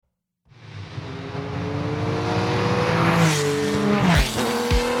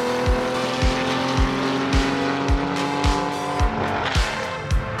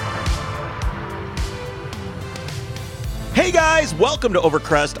Welcome to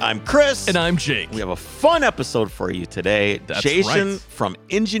Overcrest. I'm Chris. And I'm Jake. We have a fun episode for you today. That's Jason right. from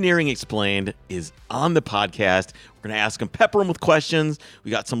Engineering Explained is on the podcast. We're going to ask him, pepper him with questions.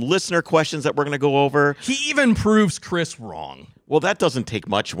 We got some listener questions that we're going to go over. He even proves Chris wrong. Well, that doesn't take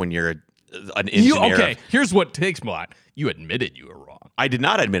much when you're an engineer. Okay, here's what takes a lot. You admitted you were wrong. I did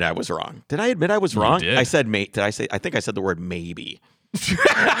not admit I was wrong. Did I admit I was wrong? did. I said, mate. Did I say? I think I said the word maybe.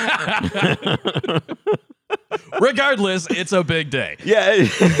 Regardless, it's a big day. Yeah,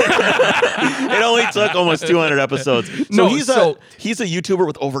 it only took almost 200 episodes. So he's a YouTuber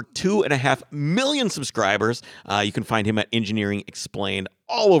with over 2.5 million subscribers. You can find him at Engineering Explained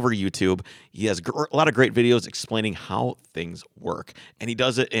all over YouTube. He has a lot of great videos explaining how things work, and he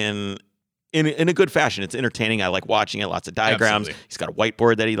does it in a good fashion. It's entertaining. I like watching it. Lots of diagrams. Absolutely. He's got a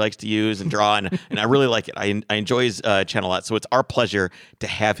whiteboard that he likes to use and draw, and I really like it. I enjoy his channel a lot. So it's our pleasure to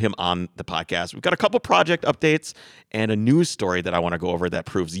have him on the podcast. We've got a couple project updates and a news story that I want to go over that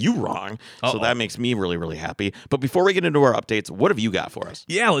proves you wrong. So that makes me really, really happy. But before we get into our updates, what have you got for us?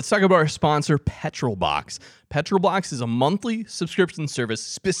 Yeah, let's talk about our sponsor, Petrolbox. Petrolbox is a monthly subscription service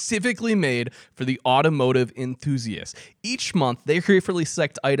specifically made for the automotive enthusiast. Each month, they carefully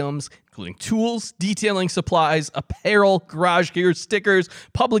select items, including tools, detailing supplies, apparel, garage gear, stickers,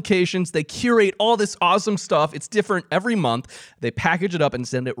 publications. They curate all this awesome stuff. It's different every month. They package it up and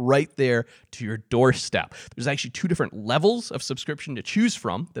send it right there to your doorstep. There's actually two different levels of subscription to choose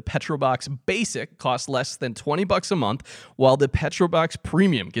from. The Petrolbox Basic costs less than $20 a month, while the Petrolbox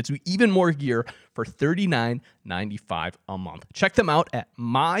Premium gets you even more gear for $39.95 a month. Check them out at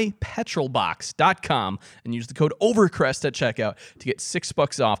mypetrolbox.com and use the code OVERCREST at checkout to get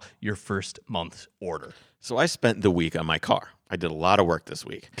 $6 off your first month's order. So I spent the week on my car. I did a lot of work this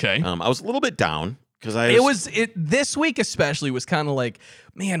week. Okay. I was a little bit down because This week especially was kind of like,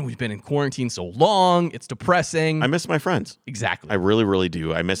 man, we've been in quarantine so long. It's depressing. I miss my friends. Exactly. I really, really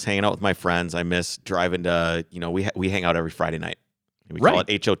do. I miss hanging out with my friends. I miss driving to, we hang out every Friday night. We call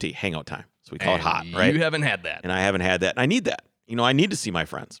it HOT, hangout time. So we call it hot, right? You haven't had that. And I haven't had that. And I need that. I need to see my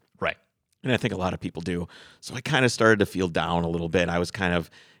friends. Right. And I think a lot of people do. So I kind of started to feel down a little bit. I was kind of,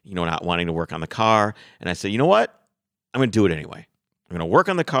 not wanting to work on the car. And I said, you know what? I'm going to do it anyway. I'm going to work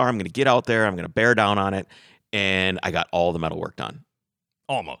on the car. I'm going to get out there. I'm going to bear down on it. And I got all the metal work done.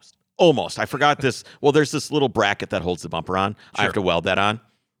 Almost. I forgot this. Well, there's this little bracket that holds the bumper on. Sure. I have to weld that on.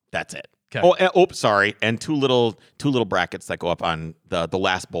 That's it. Okay. Sorry. And two little brackets that go up on the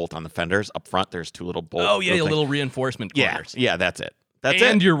last bolt on the fenders up front. There's two little bolts. Oh yeah, a little reinforcement corners. Yeah, that's it.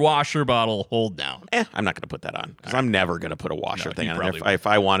 And your washer bottle hold down. I'm not going to put that on because I'm never going to put a washer thing on. If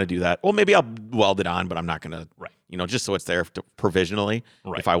I want to do that, well, maybe I'll weld it on, but I'm not going to. Right. Just so it's there provisionally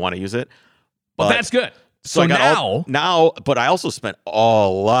if I want to use it. But that's good. So but I also spent a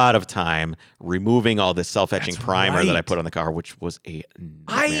lot of time removing all this self-etching primer that I put on the car, which was a nightmare.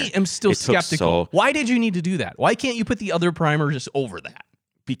 I am still skeptical. Why did you need to do that? Why can't you put the other primer just over that?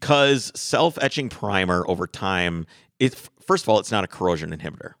 Because self-etching primer over time, first of all, it's not a corrosion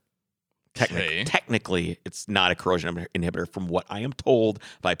inhibitor. Technically, it's not a corrosion inhibitor from what I am told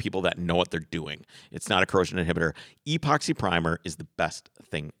by people that know what they're doing. It's not a corrosion inhibitor. Epoxy primer is the best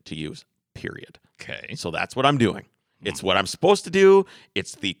thing to use, period. Okay. So that's what I'm doing. It's what I'm supposed to do.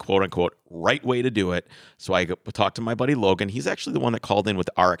 It's the quote-unquote right way to do it. So I talked to my buddy Logan. He's actually the one that called in with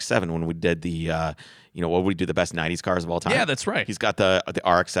the RX-7 when we did the, what we do the best 90s cars of all time. Yeah, that's right. He's got the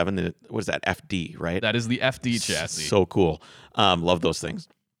RX-7, what is that, FD, right? That is the FD chassis. So cool. Love those things.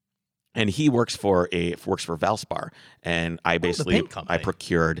 And he works for Valspar, and I basically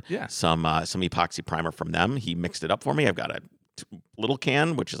procured some epoxy primer from them. He mixed it up for me. I've got a little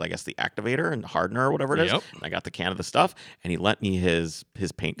can, which is I guess the activator and hardener or whatever it is. I got the can of the stuff, and he lent me his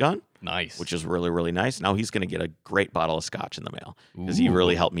paint gun. Nice. Which is really, really nice. Now he's going to get a great bottle of scotch in the mail because he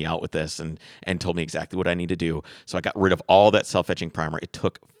really helped me out with this and told me exactly what I need to do. So I got rid of all that self-etching primer. It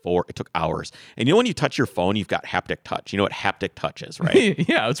took hours. And when you touch your phone, you've got haptic touch. You know what haptic touch is, right?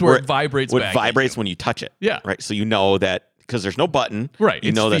 Yeah, it's where it vibrates back. It vibrates when you touch it. Yeah. Right. So you know that because there's no button. Right.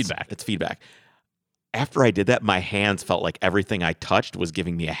 You know feedback. It's feedback. After I did that, my hands felt like everything I touched was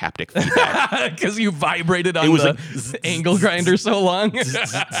giving me a haptic feedback. Because you vibrated on the angle grinder so long.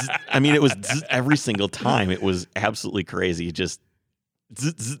 I mean, it was every single time. It was absolutely crazy.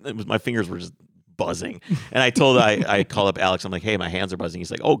 My fingers were just buzzing. And I called up Alex. I'm like, hey, my hands are buzzing.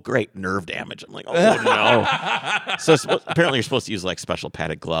 He's like, oh, great, nerve damage. I'm like, oh, no. So apparently you're supposed to use like special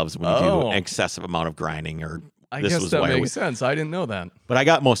padded gloves when you do an excessive amount of grinding or I guess that makes sense. I didn't know that. But I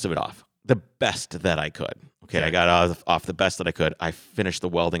got most of it off. The best that I could. Okay, I got off the best that I could. I finished the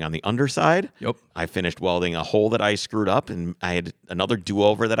welding on the underside. Yep. I finished welding a hole that I screwed up, and I had another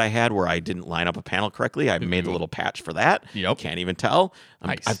do-over that I had where I didn't line up a panel correctly. I made the little patch for that. Yep. Can't even tell.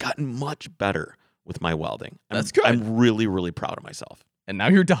 Nice. I've gotten much better with my welding. That's good. I'm really, really proud of myself. And now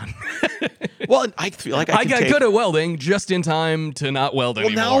you're done. Well, I feel like I got good at welding just in time to not weld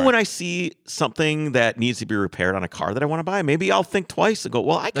anymore. Well, now when I see something that needs to be repaired on a car that I want to buy, maybe I'll think twice and go,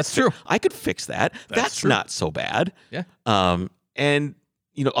 well, That's true. I could fix that. That's true. not so bad. Yeah. And,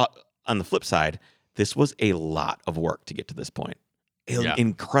 on the flip side, this was a lot of work to get to this point. An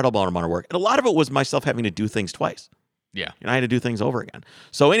incredible amount of work. And a lot of it was myself having to do things twice. Yeah. And I had to do things over again.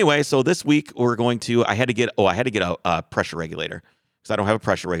 So anyway, this week we're going to, I had to get a pressure regulator because I don't have a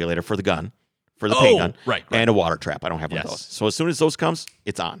pressure regulator for the gun. For the paint gun, right. And a water trap. I don't have one of those. So as soon as those comes,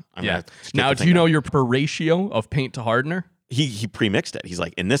 it's on. Now, do you know your per ratio of paint to hardener? He pre-mixed it. He's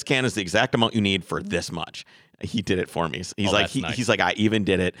like, in this can is the exact amount you need for this much. He did it for me. He's like, nice. He's like, I even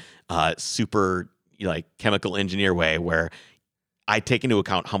did it super chemical engineer way where I take into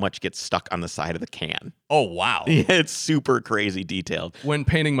account how much gets stuck on the side of the can. Oh, wow. Yeah, it's super crazy detailed. When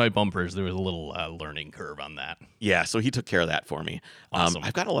painting my bumpers, there was a little learning curve on that. Yeah, so he took care of that for me. Awesome.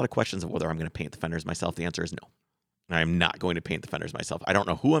 I've got a lot of questions of whether I'm going to paint the fenders myself. The answer is no. I'm not going to paint the fenders myself. I don't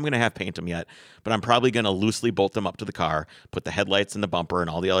know who I'm going to have paint them yet, but I'm probably going to loosely bolt them up to the car, put the headlights in the bumper and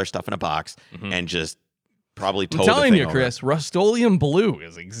all the other stuff in a box, and just probably tow the thing over. I'm telling you, Chris, Rust-Oleum Blue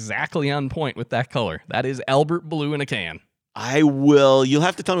is exactly on point with that color. That is Albert Blue in a can. I will. You'll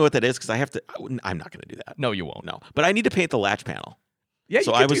have to tell me what that is because I have to. I'm not going to do that. No, you won't. No, but I need to paint the latch panel. Yeah,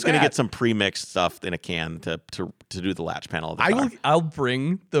 so I was going to get some pre-mixed stuff in a can to do the latch panel of the car. I'll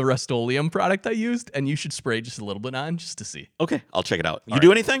bring the Rust-Oleum product I used, and you should spray just a little bit on just to see. Okay, I'll check it out. You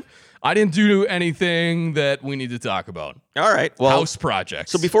do anything? I didn't do anything that we need to talk about. All right. Well, house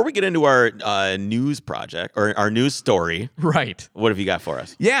projects. So before we get into our news project or our news story, right? What have you got for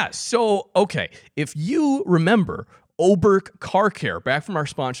us? Yeah. So okay, if you remember Oberk Car Care, back from our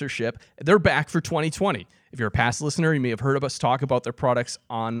sponsorship, they're back for 2020. If you're a past listener, you may have heard us talk about their products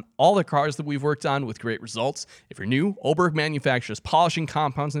on all the cars that we've worked on with great results. If you're new, Oberk manufactures polishing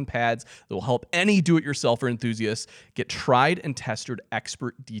compounds and pads that will help any do-it-yourselfer enthusiast get tried and tested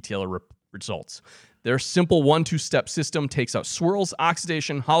expert detailer results. Their simple 1-2-step system takes out swirls,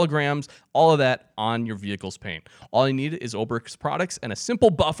 oxidation, holograms, all of that on your vehicle's paint. All you need is Oberk's products and a simple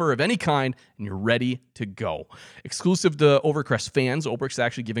buffer of any kind, and you're ready to go. Exclusive to Overcrest fans, Oberk's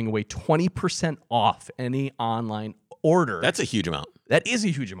actually giving away 20% off any online order. That's a huge amount. That is a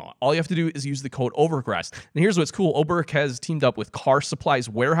huge amount. All you have to do is use the code Overcrest. And here's what's cool. Oberk has teamed up with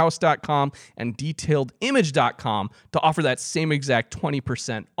CarSuppliesWarehouse.com and DetailedImage.com to offer that same exact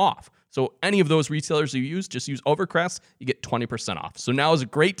 20% off. So any of those retailers you use, just use Overcrest, you get 20% off. So now is a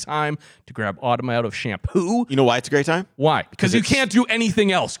great time to grab Automotive shampoo. You know why it's a great time? Why? Because you can't do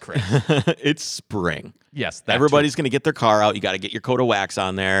anything else, Chris. It's spring. Yes. Everybody's going to get their car out. You got to get your coat of wax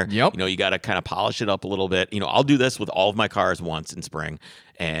on there. Yep. You got to kind of polish it up a little bit. I'll do this with all of my cars once in spring.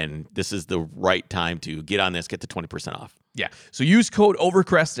 And this is the right time to get on this, get the 20% off. Yeah. So use code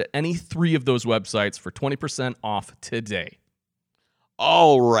Overcrest at any 3 of those websites for 20% off today.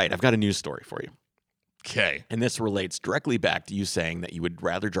 All right, I've got a news story for you. Okay. And this relates directly back to you saying that you would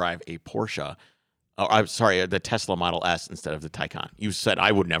rather drive a Porsche, the Tesla Model S instead of the Taycan. You said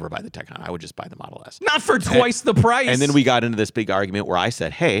I would never buy the Taycan. I would just buy the Model S. Not for twice the price. And then we got into this big argument where I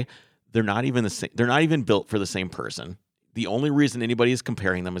said, hey, they're not even the same. They're not even built for the same person. The only reason anybody is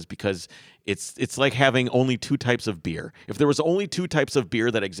comparing them is because it's like having only 2 types of beer. If there was only 2 types of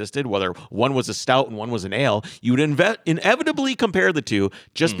beer that existed, whether one was a stout and one was an ale, you would inevitably compare the two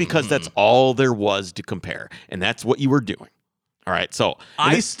just because that's all there was to compare. And that's what you were doing. All right. So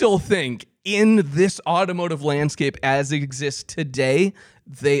I still think in this automotive landscape as it exists today,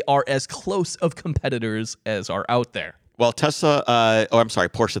 they are as close of competitors as are out there. Well,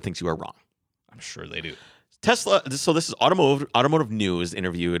 Porsche thinks you are wrong. I'm sure they do. Tesla. So this is Automotive News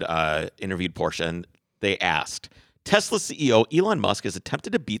interviewed Porsche, and they asked Tesla CEO Elon Musk has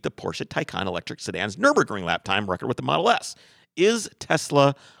attempted to beat the Porsche Taycan electric sedan's Nürburgring lap time record with the Model S. Is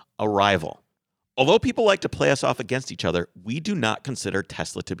Tesla a rival? Although people like to play us off against each other, we do not consider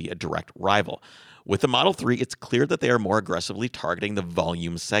Tesla to be a direct rival. With the Model 3, it's clear that they are more aggressively targeting the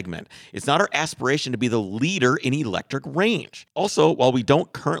volume segment. It's not our aspiration to be the leader in electric range. Also, while we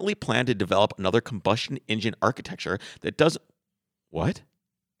don't currently plan to develop another combustion engine architecture that does... What?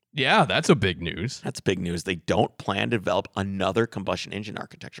 Yeah, that's a big news. That's big news. They don't plan to develop another combustion engine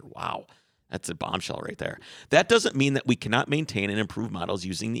architecture. Wow. That's a bombshell right there. That doesn't mean that we cannot maintain and improve models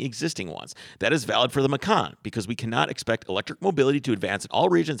using the existing ones. That is valid for the Macan because we cannot expect electric mobility to advance in all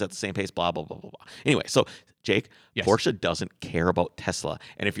regions at the same pace, blah, blah, blah, blah, blah. Anyway, so Jake, yes. Porsche doesn't care about Tesla.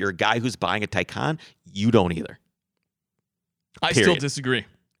 And if you're a guy who's buying a Taycan, you don't either. I still disagree.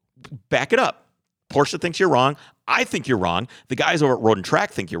 Back it up. Porsche thinks you're wrong. I think you're wrong. The guys over at Road and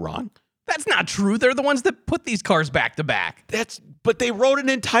Track think you're wrong. That's not true. They're the ones that put these cars back to back. But they wrote an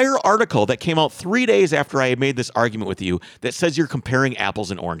entire article that came out 3 days after I had made this argument with you that says you're comparing apples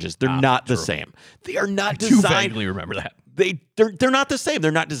and oranges. They're not the same. They are not designed. I vaguely remember that. They're not the same.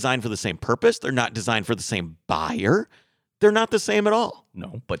 They're not designed for the same purpose. They're not designed for the same buyer. They're not the same at all.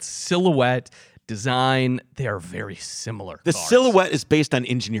 No, but silhouette, design, they are very similar. The silhouette is based on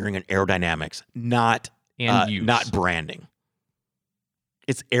engineering and aerodynamics, not branding.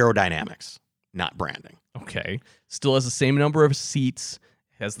 It's aerodynamics, not branding. Okay. Still has the same number of seats.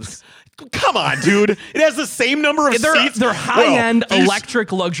 Has this. Come on, dude. It has the same number of seats. They're high-end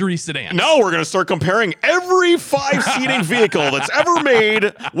electric luxury sedans. No, we're going to start comparing every 5-seating vehicle that's ever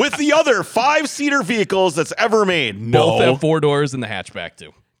made with the other 5-seater vehicles that's ever made. No. Both have 4 doors in the hatchback,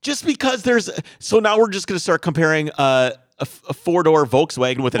 too. Just because so now we're just going to start comparing a 4-door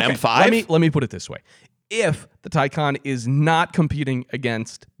Volkswagen with an M5? Let me put it this way. If the Taycan is not competing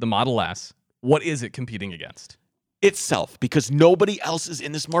against the Model S, what is it competing against? Itself, because nobody else is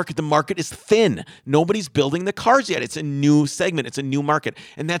in this market. The market is thin. Nobody's building the cars yet. It's a new segment. It's a new market.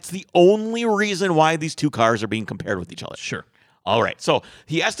 And that's the only reason why these two cars are being compared with each other. Sure. All right. So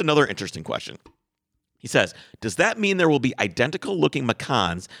he asked another interesting question. He says, does that mean there will be identical looking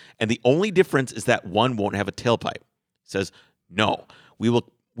Macans and the only difference is that one won't have a tailpipe? He says, no. We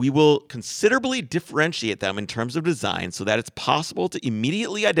will considerably differentiate them in terms of design so that it's possible to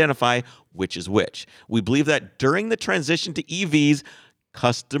immediately identify which is which. We believe that during the transition to EVs,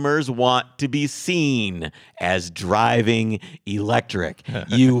 customers want to be seen as driving electric.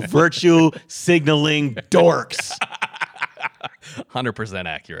 You virtue signaling dorks. 100%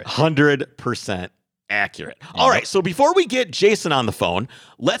 accurate. 100% accurate. All right, so before we get Jason on the phone,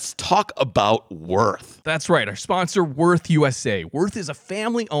 let's talk about Würth. That's right. Our sponsor, Würth USA. Würth is a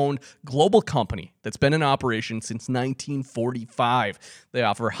family-owned global company that's been in operation since 1945. They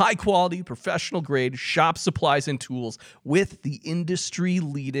offer high-quality, professional-grade shop supplies and tools with the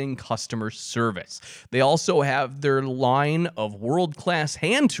industry-leading customer service. They also have their line of world-class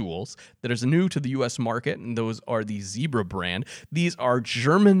hand tools that is new to the U.S. market, and those are the Zebra brand. These are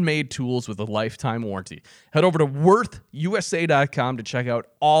German-made tools with a lifetime warranty. Head over to WürthUSA.com to check out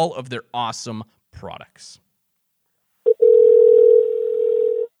all of their awesome products.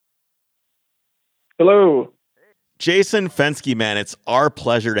 Hello. Jason Fenske, man, it's our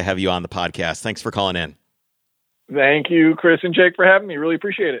pleasure to have you on the podcast. Thanks for calling in. Thank you, Chris and Jake, for having me. Really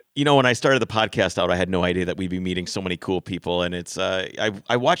appreciate it. You know, when I started the podcast out, I had no idea that we'd be meeting so many cool people. And it's I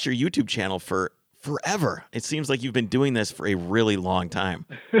watched your YouTube channel for forever. It seems like you've been doing this for a really long time.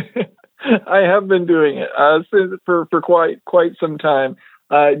 I have been doing it for quite some time.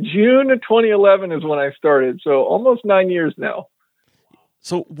 June of 2011 is when I started, so almost 9 years now.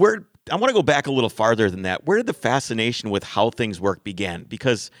 So I want to go back a little farther than that. Where did the fascination with how things work begin?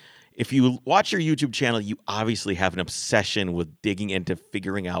 Because if you watch your YouTube channel, you obviously have an obsession with digging into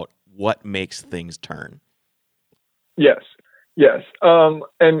figuring out what makes things turn. Yes. And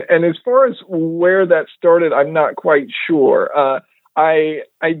as far as where that started, I'm not quite sure. I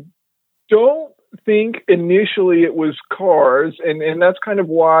don't think initially it was cars, and that's kind of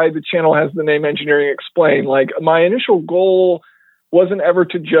why the channel has the name Engineering Explained. Like, my initial goal wasn't ever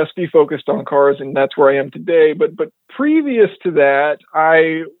to just be focused on cars, and that's where I am today. But previous to that,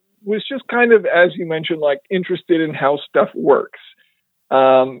 I was just kind of, as you mentioned, like interested in how stuff works.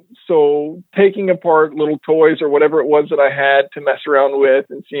 So taking apart little toys or whatever it was that I had to mess around with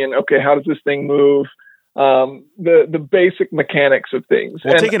and seeing, okay, how does this thing move? The basic mechanics of things.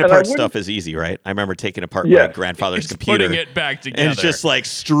 Well, taking apart stuff is easy, right? I remember taking apart my grandfather's computer. Putting it back together. And it's just like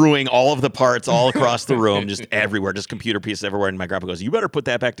strewing all of the parts all across the room, just everywhere, just computer pieces everywhere. And my grandpa goes, you better put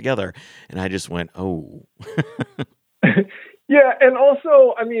that back together. And I just went, oh. Yeah, and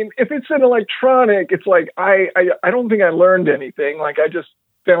also, I mean, if it's an electronic, it's like I don't think I learned anything. Like, I just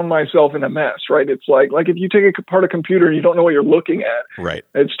found myself in a mess, right? It's like if you take apart a computer and you don't know what you're looking at, right?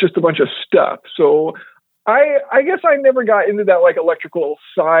 It's just a bunch of stuff. So I guess I never got into that like electrical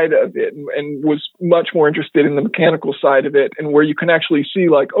side of it and was much more interested in the mechanical side of it, and where you can actually see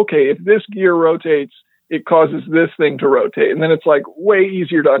like, okay, if this gear rotates, it causes this thing to rotate. And then it's like way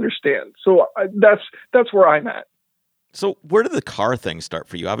easier to understand. So that's where I'm at. So where did the car thing start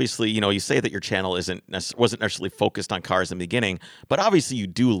for you? Obviously, you say that your channel wasn't necessarily focused on cars in the beginning, but obviously you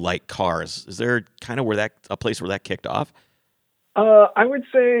do like cars. Is there kind of a place where that kicked off? I would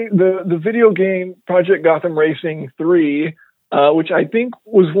say the video game Project Gotham Racing 3, which I think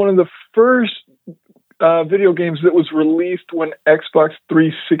was one of the first video games that was released when Xbox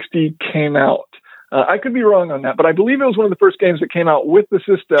 360 came out. I could be wrong on that, but I believe it was one of the first games that came out with the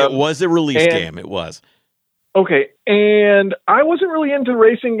system. It was a release game. It was. Okay, and I wasn't really into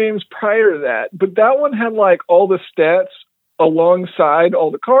racing games prior to that, but that one had like all the stats alongside all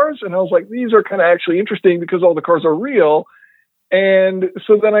the cars, and I was like, these are kind of actually interesting because all the cars are real. And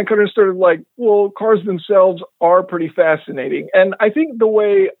so then I kind of started like, well, cars themselves are pretty fascinating. And I think the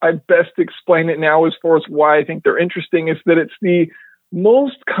way I best explain it now as far as why I think they're interesting is that it's the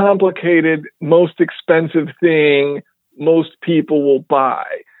most complicated, most expensive thing most people will buy.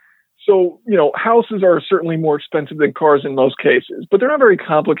 So, houses are certainly more expensive than cars in most cases, but they're not very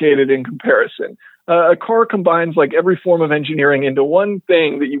complicated in comparison. A car combines like every form of engineering into one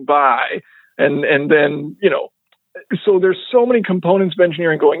thing that you buy. And then, so there's so many components of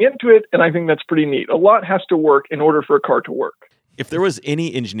engineering going into it. And I think that's pretty neat. A lot has to work in order for a car to work. If there was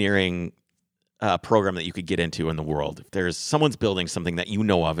any engineering program that you could get into in the world, if there's someone's building something that you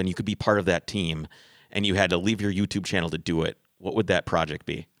know of and you could be part of that team and you had to leave your YouTube channel to do it, what would that project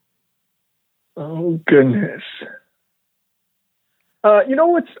be? Oh, goodness.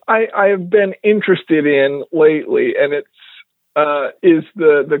 What I have been interested in lately, and is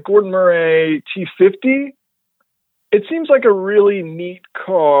the Gordon Murray T50. It seems like a really neat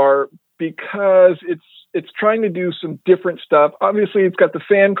car because it's trying to do some different stuff. Obviously, it's got the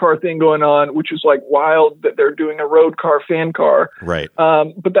fan car thing going on, which is like wild that they're doing a road car fan car. Right.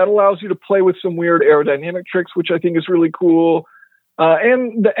 But that allows you to play with some weird aerodynamic tricks, which I think is really cool.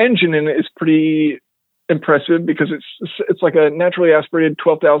 And the engine in it is pretty impressive because it's like a naturally aspirated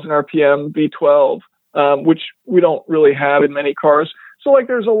 12,000 RPM V12, which we don't really have in many cars. So like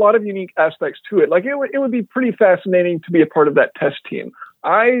there's a lot of unique aspects to it. Like it would be pretty fascinating to be a part of that test team.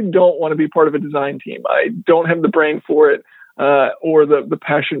 I don't want to be part of a design team. I don't have the brain for it or the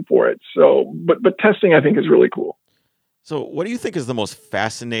passion for it. So, but testing I think is really cool. So what do you think is the most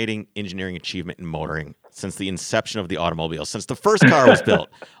fascinating engineering achievement in motoring since the inception of the automobile, since the first car was built?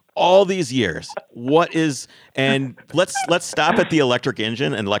 All these years, and let's stop at the electric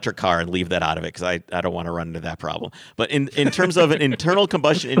engine and electric car and leave that out of it because I don't want to run into that problem. But in terms of an internal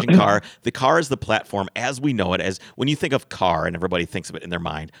combustion engine car, the car is the platform as we know it. As when you think of car and everybody thinks of it in their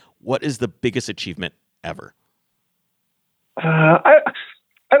mind, what is the biggest achievement ever? I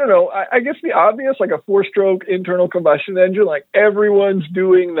don't know. I guess the obvious, like a 4-stroke internal combustion engine, like everyone's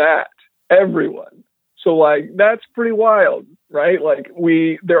doing that. Everyone. So like that's pretty wild, right? Like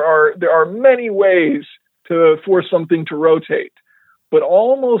there are many ways to force something to rotate, but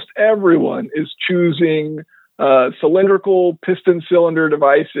almost everyone is choosing cylindrical piston cylinder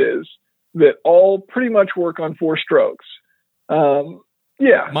devices that all pretty much work on 4 strokes.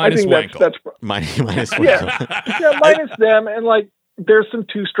 Yeah, minus I think that's minus yeah, minus them, and like there's some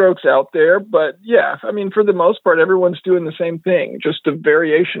 2-strokes out there, but yeah, I mean, for the most part, everyone's doing the same thing, just a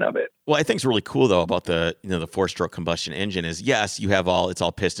variation of it. Well, I think it's really cool though about the 4-stroke combustion engine is yes, it's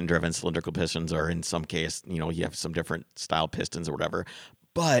all piston driven, cylindrical pistons, or in some case, you have some different style pistons or whatever,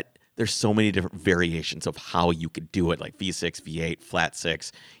 but there's so many different variations of how you could do it, like V6, V8, flat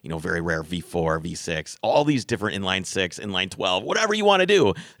 6, very rare V4, V6, all these different inline 6, inline 12, whatever you want to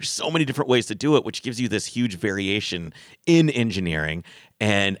do. There's so many different ways to do it, which gives you this huge variation in engineering.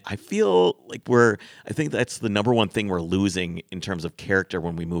 And I feel like I think that's the number one thing we're losing in terms of character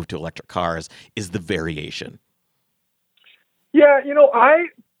when we move to electric cars is the variation. Yeah, I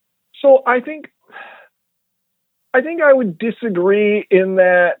think I would disagree in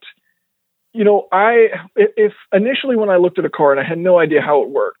that, if initially when I looked at a car and I had no idea how it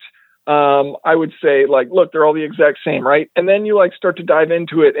worked, I would say like, look, they're all the exact same, right? And then you like start to dive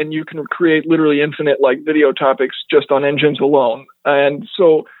into it and you can create literally infinite like video topics just on engines alone. And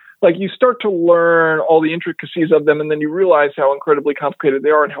so like you start to learn all the intricacies of them and then you realize how incredibly complicated they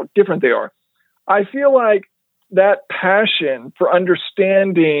are and how different they are. I feel like that passion for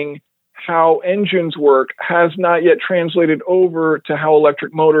understanding how engines work has not yet translated over to how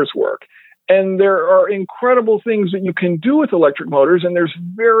electric motors work. And there are incredible things that you can do with electric motors, and there's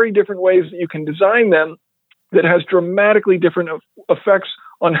very different ways that you can design them that has dramatically different effects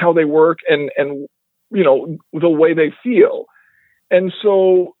on how they work and the way they feel. And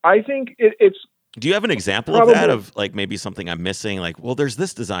so I think it's... Do you have an example of that, of like maybe something I'm missing? Like, well, there's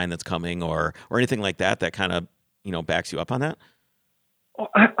this design that's coming or anything like that kind of, backs you up on that?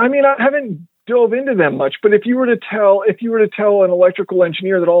 I mean, I haven't dove into them much. But if you were to tell an electrical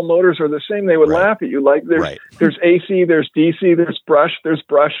engineer that all motors are the same, they would laugh at you. Like there's AC, there's DC, there's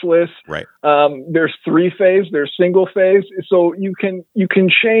brushless. Right. There's 3-phase, there's single phase. So you can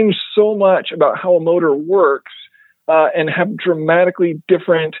change so much about how a motor works and have dramatically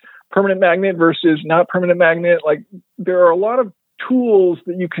different permanent magnet versus not permanent magnet. Like there are a lot of tools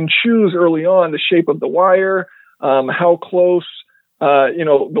that you can choose early on: the shape of the wire, how close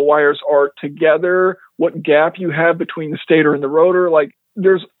the wires are together, what gap you have between the stator and the rotor. Like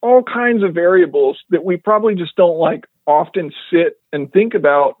there's all kinds of variables that we probably just don't like often sit and think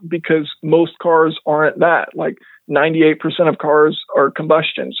about because most cars aren't that. Like 98% of cars are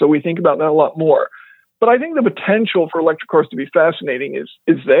combustion. So we think about that a lot more. But I think the potential for electric cars to be fascinating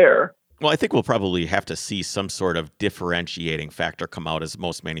is there. Well, I think we'll probably have to see some sort of differentiating factor come out as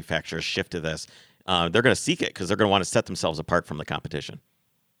most manufacturers shift to this. They're going to seek it because they're going to want to set themselves apart from the competition.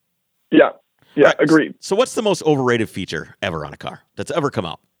 Yeah, right. Agreed. So what's the most overrated feature ever on a car that's ever come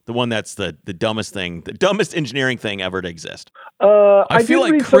out? The one that's the dumbest thing, the dumbest engineering thing ever to exist? I feel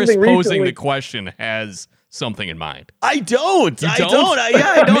like Chris posing the question has something in mind. I don't. I don't.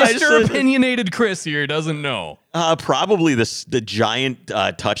 Mr. Opinionated Chris here doesn't know. Probably the giant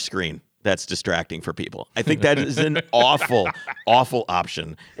touch screen that's distracting for people. I think that is an awful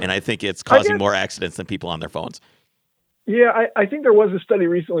option, and I think it's causing more accidents than people on their phones. Yeah, I think there was a study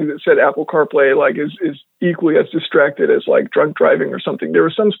recently that said Apple CarPlay is equally as distracted as like drunk driving or something. There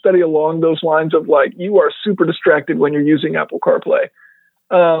was some study along those lines of like you are super distracted when you're using Apple CarPlay.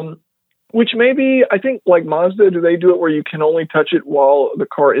 Which maybe, I think, like Mazda, do they do it where you can only touch it while the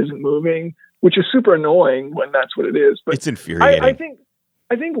car isn't moving, which is super annoying when that's what it is. But it's infuriating.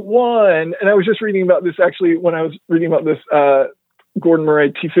 I think one, and I was just reading about this actually when I was reading about this Gordon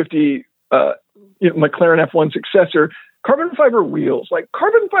Murray T50 McLaren F1 successor, carbon fiber wheels. Like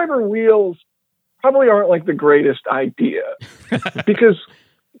carbon fiber wheels probably aren't like the greatest idea because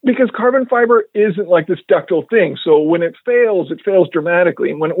carbon fiber isn't like this ductile thing. So when it fails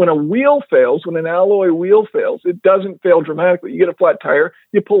dramatically. And when a wheel fails, when an alloy wheel fails, it doesn't fail dramatically. You get a flat tire,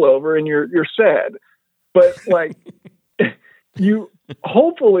 you pull over, and you're sad. But like you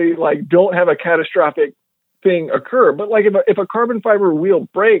hopefully like don't have a catastrophic thing occur. But like if a carbon fiber wheel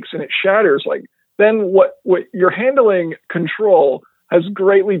breaks and it shatters, like then what your handling control has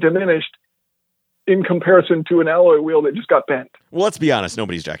greatly diminished in comparison to an alloy wheel that just got bent. Well, let's be honest.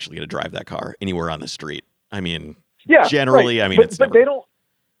 Nobody's actually going to drive that car anywhere on the street. I mean, yeah, generally, right. I mean,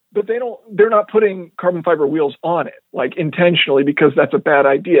 they're not putting carbon fiber wheels on it like intentionally because that's a bad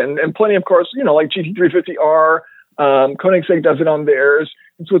idea. And plenty of cars, like GT350R, Koenigsegg does it on theirs.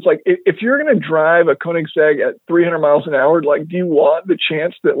 And so it's like, if you're going to drive a Koenigsegg at 300 miles an hour, like, do you want the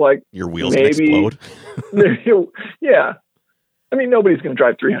chance that like your wheels can explode? Yeah. I mean, nobody's going to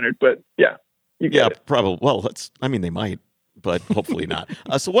drive 300, but yeah. Probably. Well, they might, but hopefully not.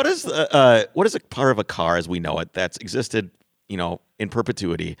 So what is a part of a car as we know it that's existed, in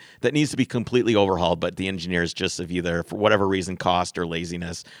perpetuity that needs to be completely overhauled, but the engineers just have either, for whatever reason, cost or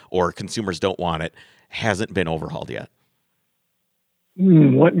laziness or consumers don't want it, hasn't been overhauled yet?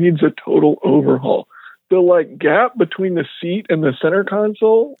 What needs a total overhaul? The like gap between the seat and the center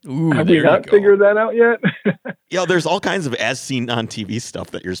console. Ooh, have you not figured that out yet? Yeah, there's all kinds of as seen on TV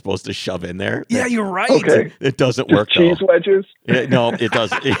stuff that you're supposed to shove in there. Yeah, you're right. Okay. It doesn't work. Cheese wedges? No, it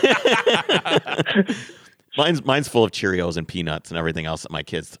doesn't. Mine's full of Cheerios and peanuts and everything else that my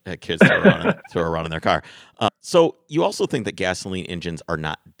kids throw around in their car. So you also think that gasoline engines are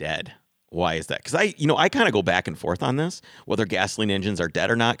not dead. Why is that? Because I kind of go back and forth on this, whether gasoline engines are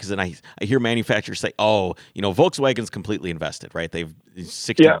dead or not. Because then I hear manufacturers say, Volkswagen's completely invested, right? They've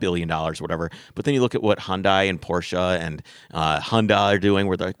 $60 billion or whatever. But then you look at what Hyundai and Porsche and Honda are doing,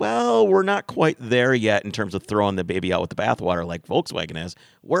 where they're like, well, we're not quite there yet in terms of throwing the baby out with the bathwater like Volkswagen is.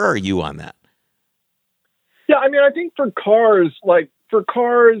 Where are you on that? Yeah, I mean, I think for cars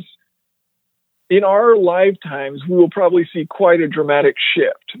in our lifetimes, we will probably see quite a dramatic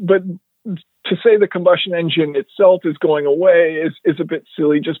shift. But to say the combustion engine itself is going away is a bit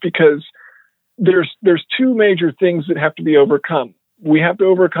silly, just because there's two major things that have to be overcome. We have to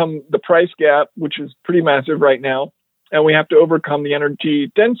overcome the price gap, which is pretty massive right now, and we have to overcome the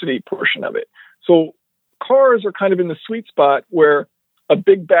energy density portion of it. So cars are kind of in the sweet spot where a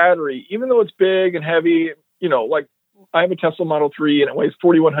big battery, even though it's big and heavy, like I have a Tesla Model 3 and it weighs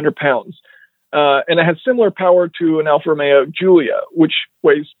 4,100 pounds. And it has similar power to an Alfa Romeo Giulia, which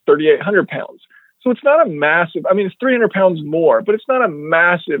weighs 3,800 pounds. So it's not a massive, it's 300 pounds more, but it's not a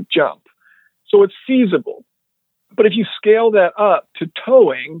massive jump. So it's feasible. But if you scale that up to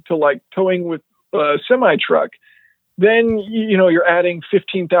towing with a semi-truck, then, you're adding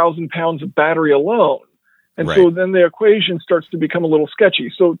 15,000 pounds of battery alone. And right. so then the equation starts to become a little sketchy.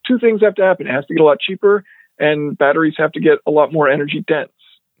 So two things have to happen. It has to get a lot cheaper, and batteries have to get a lot more energy dense.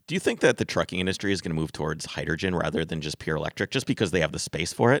 Do you think that the trucking industry is going to move towards hydrogen rather than just pure electric, just because they have the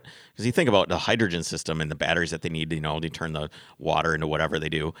space for it? Because you think about the hydrogen system and the batteries that they need, to turn the water into whatever they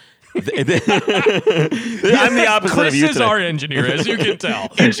do. I'm the opposite Chris of you is today. our engineer, as you can tell.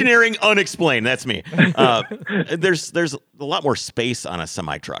 Engineering unexplained. That's me. There's a lot more space on a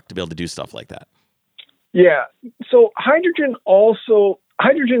semi-truck to be able to do stuff like that. Yeah. So hydrogen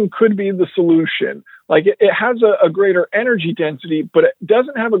could be the solution. Like it has a greater energy density, but it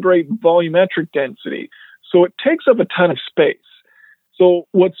doesn't have a great volumetric density. So it takes up a ton of space. So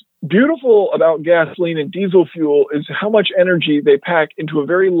what's beautiful about gasoline and diesel fuel is how much energy they pack into a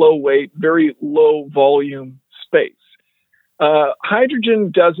very low weight, very low volume space.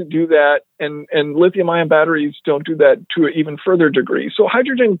 Hydrogen doesn't do that, and lithium-ion batteries don't do that to an even further degree. So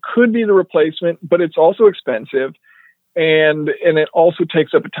hydrogen could be the replacement, but it's also expensive, and it also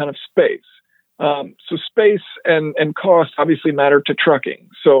takes up a ton of space. So space and cost obviously matter to trucking.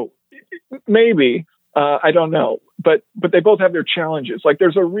 So maybe, I don't know, but they both have their challenges. Like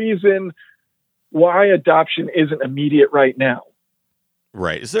there's a reason why adoption isn't immediate right now.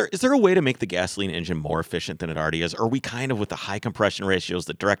 Right. Is there a way to make the gasoline engine more efficient than it already is? Or are we kind of, with the high compression ratios,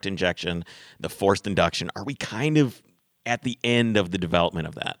 the direct injection, the forced induction, are we kind of at the end of the development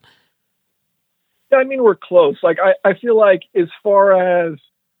of that? Yeah, I mean, we're close. Like I feel like as far as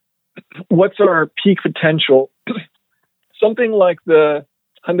what's our peak potential, something like the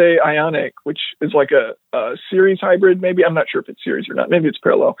Hyundai Ioniq, which is like a series hybrid, maybe. I'm not sure if it's series or not. Maybe it's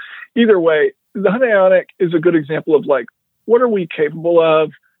parallel. Either way, the Hyundai Ioniq is a good example of like, what are we capable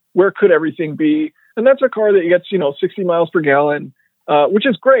of? Where could everything be? And that's a car that gets, 60 miles per gallon, which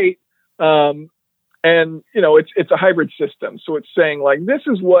is great. And, it's a hybrid system. So it's saying like, this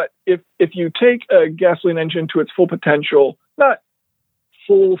is what, if you take a gasoline engine to its full potential, not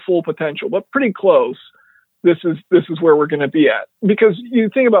full potential, but pretty close, this is where we're going to be at. Because you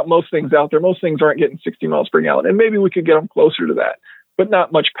think about most things out there, most things aren't getting 60 miles per gallon. And maybe we could get them closer to that, but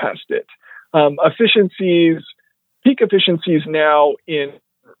not much past it. Peak efficiencies now in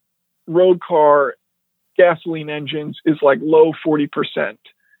road car gasoline engines is like low 40%.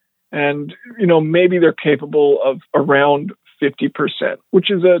 And, maybe they're capable of around 50%,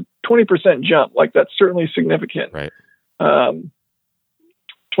 which is a 20% jump. Like that's certainly significant. Right. 25%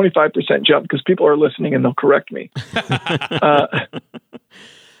 jump, because people are listening and they'll correct me.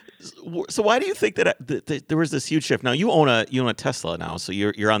 So why do you think that there was this huge shift? Now you own a Tesla now, so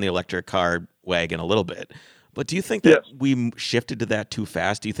you're on the electric car wagon a little bit. But do you think that we shifted to that too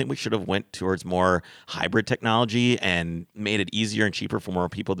fast? Do you think we should have went towards more hybrid technology and made it easier and cheaper for more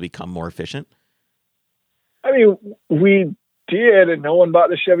people to become more efficient? I mean, we did, and no one bought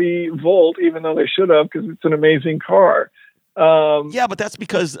the Chevy Volt, even though they should have, because it's an amazing car. Yeah, but that's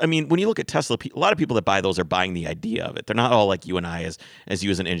because, I mean, when you look at Tesla, a lot of people that buy those are buying the idea of it. They're not all like you and I, as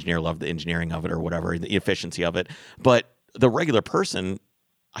you as an engineer love the engineering of it or whatever, the efficiency of it. But the regular person,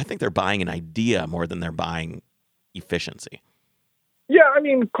 I think they're buying an idea more than they're buying efficiency. Yeah, I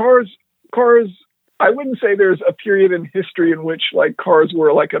mean, cars, I wouldn't say there's a period in history in which like cars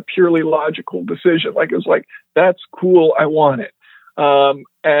were like a purely logical decision. Like it was like, that's cool, I want it.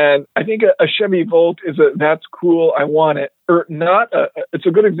 And I think a Chevy Volt is that's cool, I want it. Or not, it's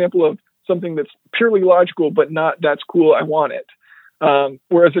a good example of something that's purely logical, but not that's cool, I want it.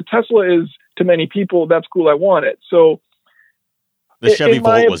 Whereas a Tesla is, to many people, that's cool, I want it. So the Chevy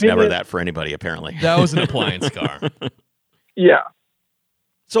Volt was never that for anybody, apparently. That was an appliance car. Yeah.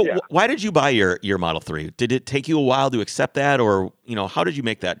 So why did you buy your Model 3? Did it take you a while to accept that, or, how did you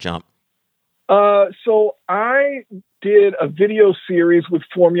make that jump? So I did a video series with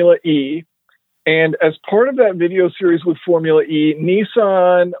Formula E, and as part of that video series with Formula E,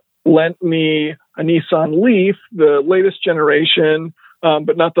 Nissan lent me a Nissan Leaf, the latest generation,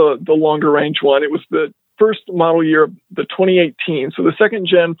 but not the longer range one. It was the first model year of the 2018, so the second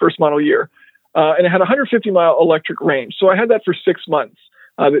gen first model year, and it had 150-mile electric range. So I had that for 6 months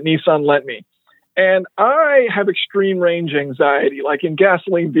that Nissan lent me. And I have extreme range anxiety, like in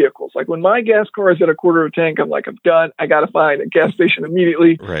gasoline vehicles. Like when my gas car is at a quarter of a tank, I'm like, I'm done. I got to find a gas station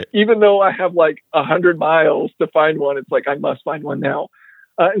immediately. Right. Even though I have like 100 miles to find one, it's like, I must find one now.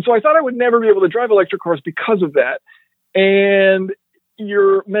 And so I thought I would never be able to drive electric cars because of that. And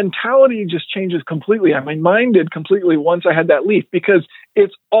your mentality just changes completely. My mind did completely once I had that Leaf, because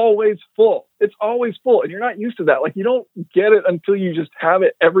it's always full. It's always full. And you're not used to that. Like you don't get it until you just have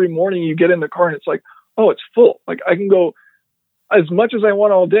it every morning. You get in the car and it's like, oh, it's full. Like I can go as much as I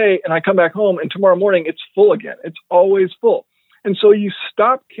want all day, and I come back home and tomorrow morning it's full again. It's always full. And so you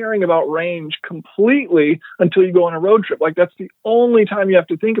stop caring about range completely until you go on a road trip. Like that's the only time you have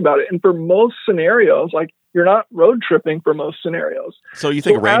to think about it. And for most scenarios, like you're not road tripping for most scenarios. So you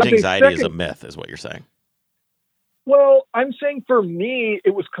think range anxiety is a myth, is what you're saying? Well, I'm saying for me,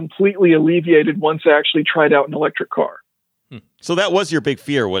 it was completely alleviated once I actually tried out an electric car. So that was your big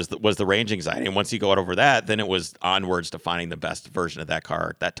fear, was the range anxiety. And once you got over that, then it was onwards to finding the best version of that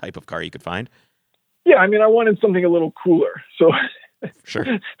car, that type of car you could find. Yeah, I mean, I wanted something a little cooler. So sure.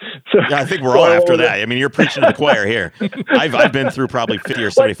 Yeah, I think we're all after that. I mean, you're preaching to the choir here. I've been through probably 50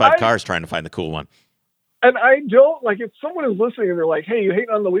 or 75 cars trying to find the cool one. And I don't, like, if someone is listening and they're like, hey, you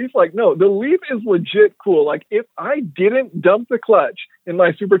hating on the Leaf? Like, no, the Leaf is legit cool. Like, if I didn't dump the clutch in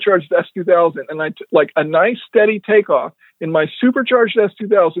my supercharged S2000 and I like a nice steady takeoff in my supercharged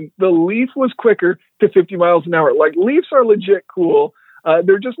S2000, the Leaf was quicker to 50 miles an hour. Like, Leafs are legit cool.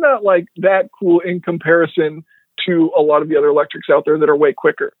 They're just not like that cool in comparison to a lot of the other electrics out there that are way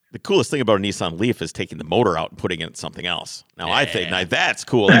quicker. The coolest thing about a Nissan Leaf is taking the motor out and putting it in something else. Now, I think that's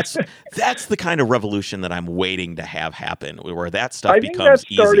cool. That's the kind of revolution that I'm waiting to have happen, where that stuff becomes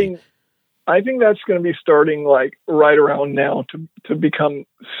easy. I think that's going to be starting like right around now to become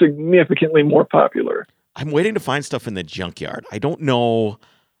significantly more popular. I'm waiting to find stuff in the junkyard. I don't know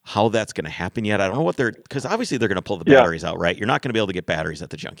how that's going to happen yet. I don't know because obviously they're going to pull the batteries out, right? You're not going to be able to get batteries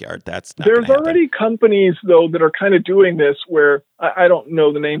at the junkyard. There's already companies though that are kind of doing this where I don't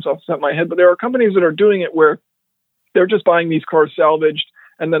know the names off the top of my head, but there are companies that are doing it where they're just buying these cars salvaged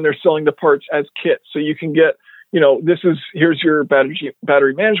and then they're selling the parts as kits. So you can get, here's your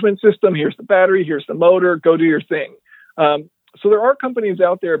battery management system. Here's the battery. Here's the motor. Go do your thing. So there are companies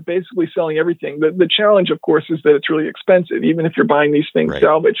out there basically selling everything. The challenge, of course, is that it's really expensive. Even if you're buying these things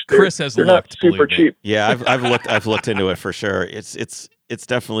salvaged, they're not super cheap. Yeah, I've looked into it for sure. It's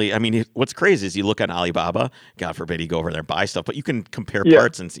definitely. I mean, what's crazy is you look on Alibaba. God forbid you go over there and buy stuff, but you can compare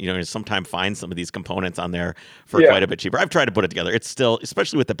parts and sometimes find some of these components on there for quite a bit cheaper. I've tried to put it together. It's still,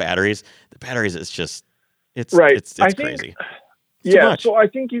 especially with the batteries. The batteries, it's just it's crazy. So I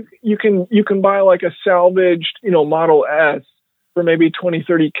think you can buy like a salvaged Model S for maybe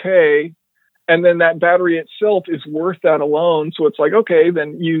 20-30K, and then that battery itself is worth that alone. So it's like, okay,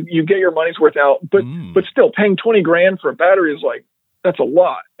 then you get your money's worth out, but still paying $20,000 for a battery is like, that's a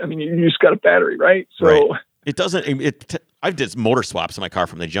lot. I mean, you just got a battery, right? So it doesn't. I did motor swaps in my car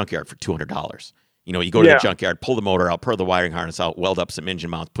from the junkyard for $200. You go to the junkyard, pull the motor out, pull the wiring harness out, weld up some engine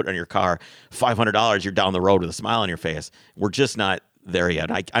mounts, put it on your car. $500, you're down the road with a smile on your face. We're just not there yet.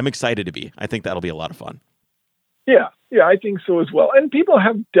 I'm excited to be. I think that'll be a lot of fun. Yeah, I think so as well. And people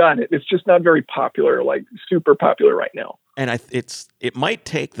have done it. It's just not very popular, like super popular right now. And it might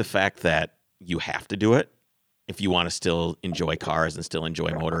take the fact that you have to do it if you want to still enjoy cars and still enjoy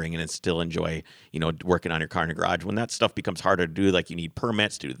motoring and still enjoy, working on your car in your garage. When that stuff becomes harder to do, like you need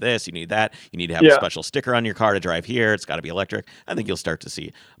permits to do this, you need that, you need to have a special sticker on your car to drive here. It's got to be electric. I think you'll start to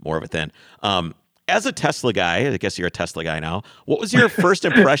see more of it then. As a Tesla guy, I guess you're a Tesla guy now. What was your first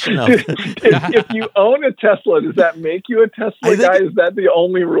impression of? If you own a Tesla, does that make you a Tesla guy? Is that the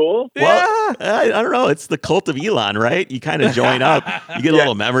only rule? Well, I don't know. It's the cult of Elon, right? You kind of join up. You get a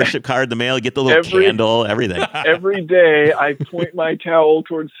little membership card in the mail. You get the little candle, everything. Every day, I point my towel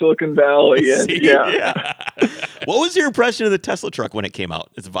towards Silicon Valley. And What was your impression of the Tesla truck when it came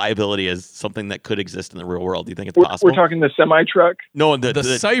out? Its viability as something that could exist in the real world. Do you think it's possible? We're talking the semi-truck? No, the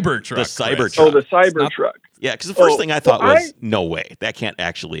Cybertruck. The Cybertruck. Oh, the Cybertruck. Yeah, because the first thing I thought was, no way. That can't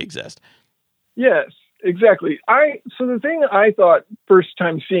actually exist. Yes, exactly. So the thing I thought first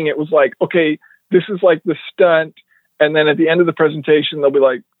time seeing it was like, okay, this is like the stunt. And then at the end of the presentation, they'll be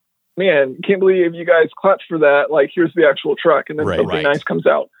like, man, can't believe you guys clapped for that. Like, here's the actual truck. And then something nice comes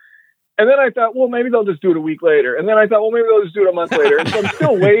out. And then I thought, well, maybe they'll just do it a week later. And then I thought, well, maybe they'll just do it a month later. And so I'm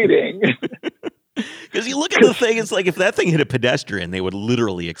still waiting. Because you look at the thing, it's like if that thing hit a pedestrian, they would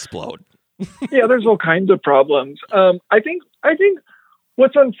literally explode. Yeah, there's all kinds of problems. I think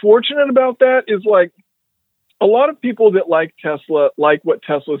what's unfortunate about that is like a lot of people that like Tesla like what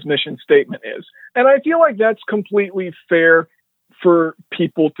Tesla's mission statement is. And I feel like that's completely fair for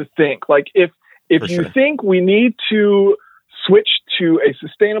people to think. Like if you think we need to switch to a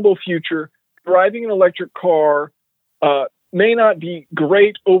sustainable future, driving an electric car may not be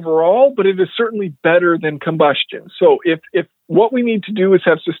great overall, but it is certainly better than combustion. So if what we need to do is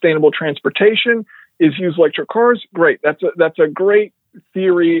have sustainable transportation, is use electric cars, great. That's a great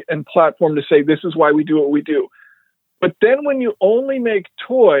theory and platform to say this is why we do what we do. But then when you only make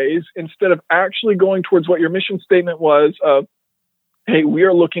toys instead of actually going towards what your mission statement was of, hey, we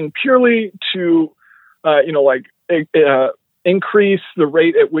are looking purely to, increase the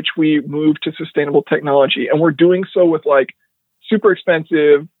rate at which we move to sustainable technology. And we're doing so with like super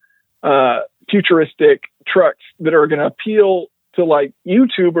expensive, futuristic trucks that are going to appeal to like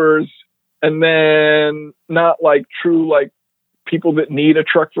YouTubers, and then not like true like people that need a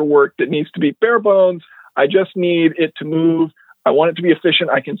truck for work that needs to be bare bones. I just need it to move. I want it to be efficient.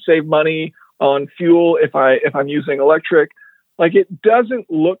 I can save money on fuel if I'm using electric. Like, it doesn't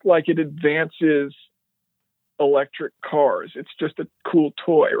look like it advances electric cars. It's just a cool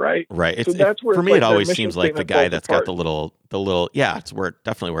toy, right? Right. So that's where for me, like it always seems like the guy that's got the little, yeah, it's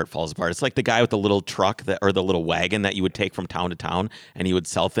definitely where it falls apart. It's like the guy with the little truck or the little wagon that you would take from town to town, and he would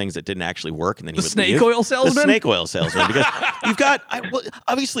sell things that didn't actually work, and then he would snake oil salesman. The snake oil salesman, because you've got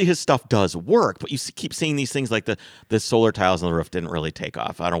obviously his stuff does work, but you keep seeing these things like the solar tiles on the roof didn't really take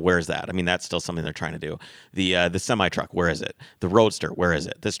off. I don't know, where's that? I mean, that's still something they're trying to do. The semi truck, where is it? The Roadster, where is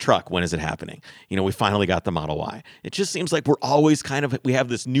it? This truck, when is it happening? We finally got the Model Y. It just seems like we're always we have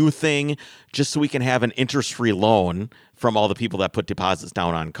this new thing just so we can have an interest-free loan from all the people that put deposits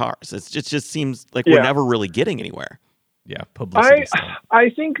down on cars. It just seems like we're never really getting anywhere. Yeah, publicity. I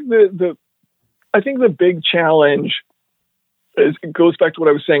think the big challenge goes back to what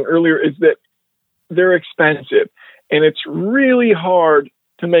I was saying earlier, is that they're expensive, and it's really hard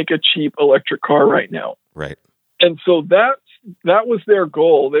to make a cheap electric car right now. Right. And so that was their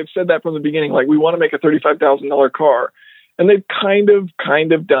goal. They've said that from the beginning, like, we want to make a $35,000 car, and they've kind of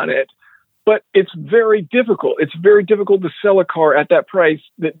done it. But it's very difficult. It's very difficult to sell a car at that price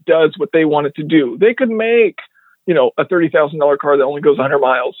that does what they want it to do. They could make, a $30,000 car that only goes 100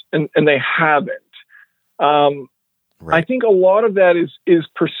 miles, and they haven't. Right. I think a lot of that is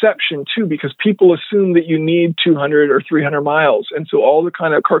perception too, because people assume that you need 200 or 300 miles. And so all the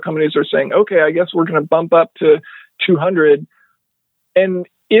kind of car companies are saying, okay, I guess we're going to bump up to 200. And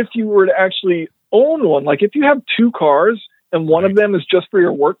if you were to actually own one, like if you have two cars, and one of them is just for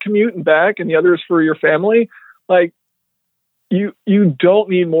your work commute and back, and the other is for your family, like you don't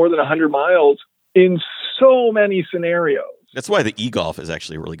need more than 100 miles in so many scenarios. That's why the e-Golf is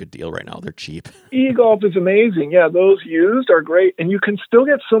actually a really good deal right now. They're cheap. E-Golf is amazing. Yeah, those used are great. And you can still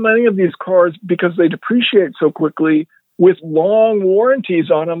get so many of these cars because they depreciate so quickly with long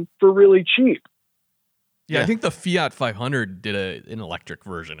warranties on them for really cheap. Yeah, I think the Fiat 500 did an electric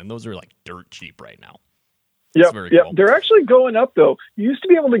version, and those are like dirt cheap right now. Yeah, cool. They're actually going up though. You used to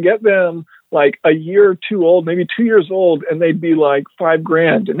be able to get them like a year or two old, maybe 2 years old, and they'd be like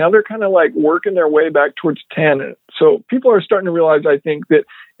 $5,000. And now they're kind of like working their way back towards 10. So people are starting to realize, I think, that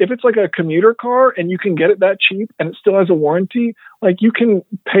if it's like a commuter car and you can get it that cheap and it still has a warranty, like you can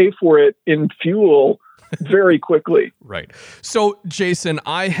pay for it in fuel very quickly. Right. So, Jason,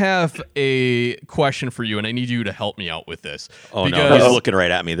 I have a question for you, and I need you to help me out with this. Oh, no. He's looking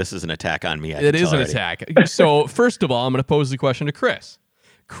right at me. This is an attack on me. It is an attack. So, first of all, I'm going to pose the question to Chris.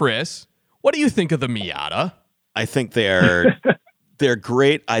 Chris, what do you think of the Miata? I think they're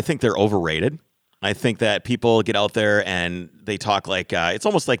great. I think they're overrated. I think that people get out there and they talk like it's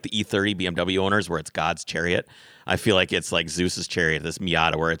almost like the E30 BMW owners, where it's God's chariot. I feel like it's like Zeus's chariot, this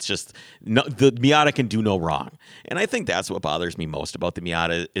Miata, where it's just the Miata can do no wrong. And I think that's what bothers me most about the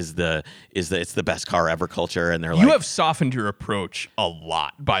Miata is that it's the best car ever culture. And they're you have softened your approach a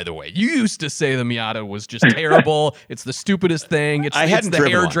lot, by the way. You used to say the Miata was just terrible. It's the stupidest thing. It's the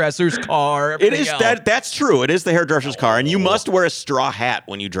hairdresser's car. It is that's true. It is the hairdresser's car, and you must wear a straw hat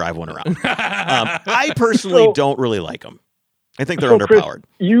when you drive one around. I personally don't really like them. I think they're underpowered. Chris,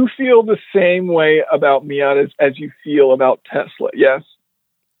 you feel the same way about Miatas as you feel about Tesla, yes?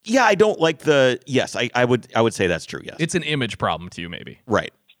 Yeah, I don't like yes, I would say that's true, yes. It's an image problem to you, maybe.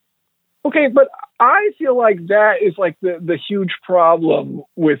 Right. Okay, but I feel like that is like the huge problem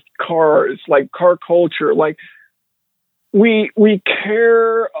with cars, like car culture. Like we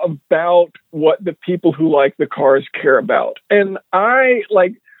care about what the people who like the cars care about. And I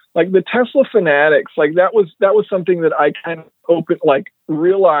like the Tesla fanatics, like that was something that I kind of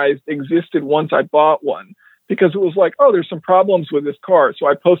realized existed once I bought one, because it was like, oh, there's some problems with this car. So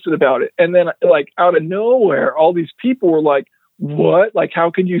I posted about it. And then like out of nowhere, all these people were like, what? Like, how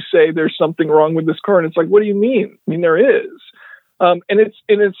could you say there's something wrong with this car? And it's like, what do you mean? I mean, there is. And it's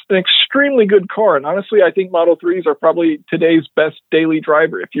an extremely good car. And honestly, I think Model 3s are probably today's best daily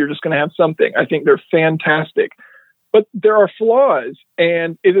driver. If you're just going to have something, I think they're fantastic. But there are flaws,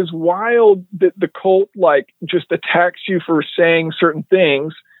 and it is wild that the cult just attacks you for saying certain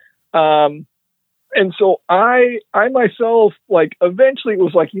things. And so I myself, eventually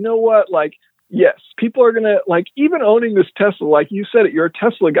was like, you know what? Yes, people are going to even owning this Tesla, like you said it, you're a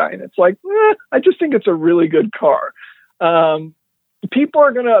Tesla guy. And it's like, I just think it's a really good car. people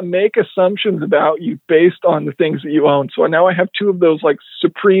are going to make assumptions about you based on the things that you own. So now I have two of those like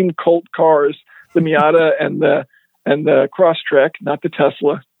supreme cult cars, the Miata and the Crosstrek, not the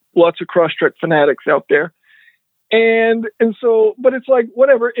Tesla. Lots of Crosstrek fanatics out there. And so, but it's like,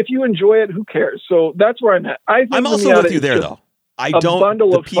 whatever, if you enjoy it, who cares? So that's where I'm at. I'm also with you there though. I don't,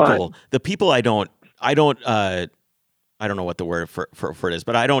 the people I don't know what the word for it is,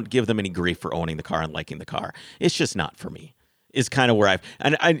 but I don't give them any grief for owning the car and liking the car. It's just not for me. Is kind of where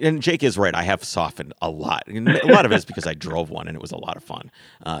and Jake is right. I have softened a lot. And a lot of it is because I drove one and it was a lot of fun.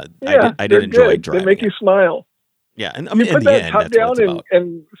 I did enjoy driving. They make you smile. Yeah, and I mean, in the end, that's what it's about.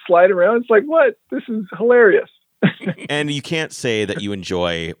 And slide around. It's like, what? This is hilarious. And you can't say that you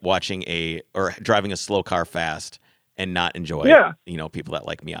enjoy watching or driving a slow car fast and not enjoy, people that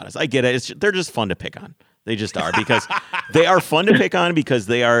like Miatas. I get it. They're just fun to pick on. They just are, because they are fun to pick on, because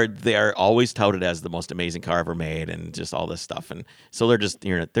they are always touted as the most amazing car ever made and just all this stuff. And so they're just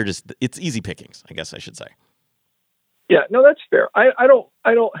it's easy pickings, I guess I should say. Yeah, no, that's fair. I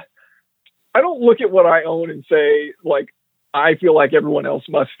don't look at what I own and say, like, I feel like everyone else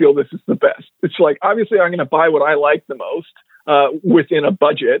must feel this is the best. It's like, obviously I'm going to buy what I like the most within a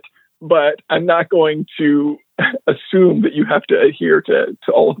budget, but I'm not going to assume that you have to adhere to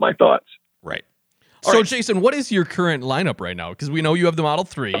all of my thoughts. Right. So, Jason, what is your current lineup right now? Because we know you have the Model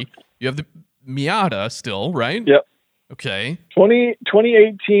 3, you have the Miata still, right? Yep. Okay.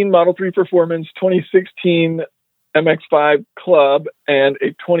 2018 Model 3 Performance, 2016 MX-5 Club, and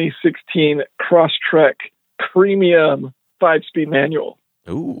a 2016 Crosstrek Premium 5-speed manual.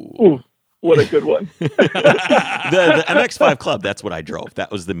 Ooh, what a good one. the MX-5 Club, that's what I drove.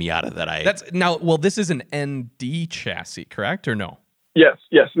 That was the Miata that I... This is an ND chassis, correct, or no? Yes.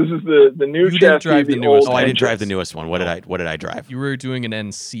 This is the new chassis. Didn't drive the newest one. I didn't drive the newest one. What did I drive? You were doing an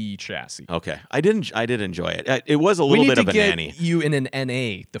NC chassis. Okay. I did enjoy it. It was a little bit of a nanny. We need to get you in an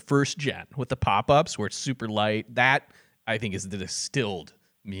NA, the first gen, with the pop-ups where it's super light. That, I think, is the distilled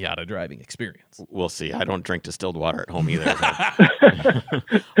Miata driving experience. We'll see. I don't drink distilled water at home either.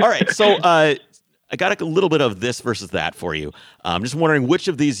 All right. So I got a little bit of this versus that for you. I'm just wondering which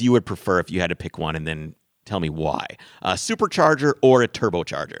of these you would prefer if you had to pick one, and then tell me why. A supercharger or a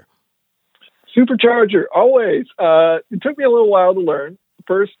turbocharger? Supercharger, always. It took me a little while to learn. The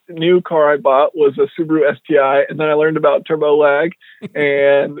first new car I bought was a Subaru STI, and then I learned about turbo lag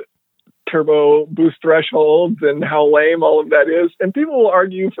and turbo boost thresholds and how lame all of that is. And people will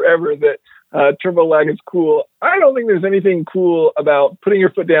argue forever that turbo lag is cool. I don't think there's anything cool about putting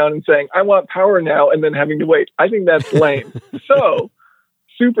your foot down and saying, I want power now, and then having to wait. I think that's lame. So,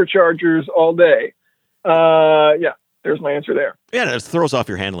 superchargers all day. There's my answer there. Yeah, it throws off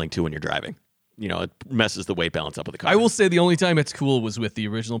your handling too when you're driving. It messes the weight balance up of the car. I will say the only time it's cool was with the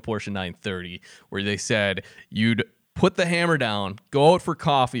original Porsche 930, where they said you'd put the hammer down, go out for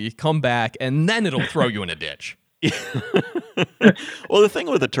coffee, come back, and then it'll throw you in a ditch. Well, the thing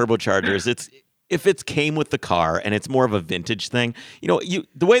with the turbocharger is if it came with the car and it's more of a vintage thing, the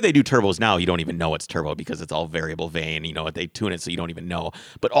way they do turbos now, you don't even know it's turbo because it's all variable vane. They tune it so you don't even know.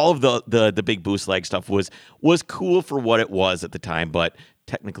 But all of the big boost lag stuff was cool for what it was at the time, but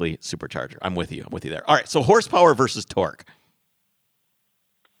technically supercharger. I'm with you there. All right, so horsepower versus torque.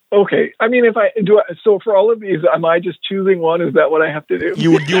 Okay, I mean, so for all of these, am I just choosing one? Is that what I have to do?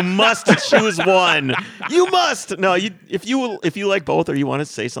 You must choose one. You must. No, if you like both or you want to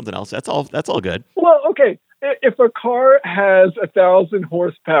say something else, that's all good. Well, okay. If a car has 1,000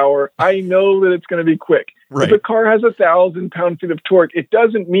 horsepower, I know that it's going to be quick. Right. If a car has 1,000 pound-feet of torque, it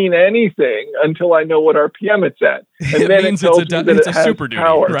doesn't mean anything until I know what RPM it's at, and then it tells me that it has Super Duty,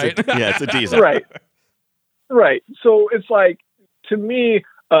 power. Right? It's a diesel. Right. So it's like, to me,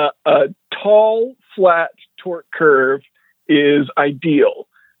 a tall, flat torque curve is ideal,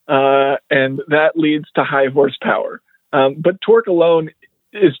 and that leads to high horsepower. But torque alone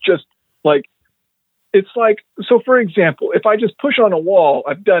is just like, it's like, so for example, if I just push on a wall,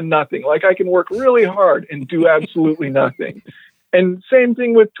 I've done nothing. Like, I can work really hard and do absolutely nothing. And same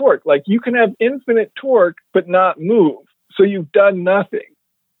thing with torque. Like, you can have infinite torque, but not move. So you've done nothing.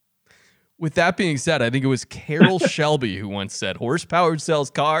 With that being said, I think it was Carroll Shelby who once said, horsepower sells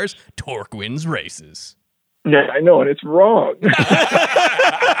cars, torque wins races. Yeah, I know, and it's wrong.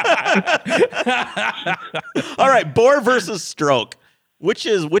 All right, bore versus stroke. Which?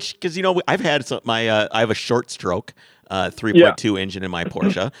 Because I've had I have a short stroke 3.2 engine in my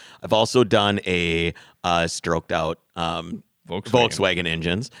Porsche. I've also done a stroked out Volkswagen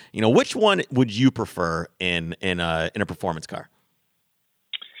engines. Which one would you prefer in a performance car?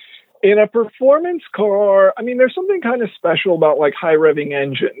 In a performance car, I mean, there's something kind of special about like high revving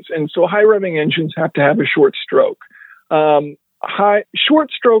engines. And so high revving engines have to have a short stroke.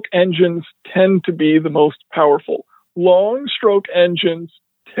 short stroke engines tend to be the most powerful. Long stroke engines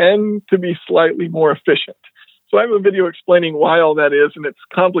tend to be slightly more efficient. So I have a video explaining why all that is, and it's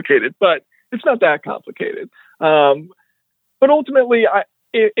complicated, but it's not that complicated. But ultimately, I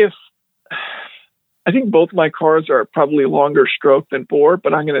think both my cars are probably longer stroke than bore,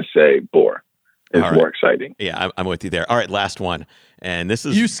 but I'm going to say bore is more exciting. Yeah, I'm with you there. All right, last one. And this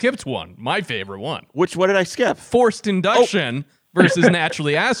is... You skipped one, my favorite one. What did I skip? Forced induction versus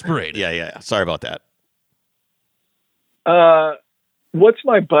naturally aspirated. Yeah. Sorry about that. What's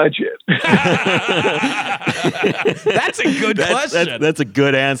my budget? That's a good question. That's a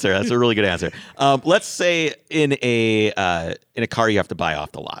good answer. That's a really good answer. Let's say in a car you have to buy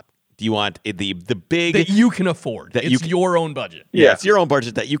off the lot. Do you want the big that you can afford? It's your own budget. Yeah, it's your own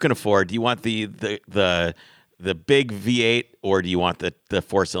budget that you can afford. Do you want the big V8 or do you want the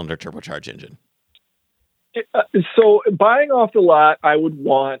 4-cylinder turbocharged engine? So buying off the lot, I would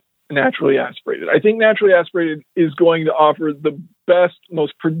want naturally aspirated. I think naturally aspirated is going to offer the best,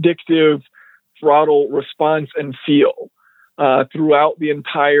 most predictive throttle response and feel throughout the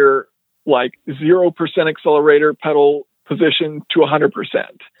entire 0% accelerator pedal position to 100%.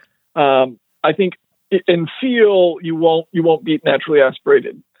 I think in feel you won't beat naturally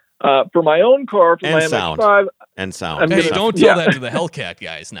aspirated. For my own car, for my MX-5, and sound. Hey, don't tell that to the Hellcat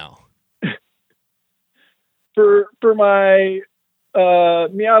guys now. For my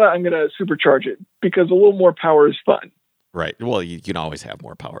Miata, I'm going to supercharge it because a little more power is fun. Right. Well, you can always have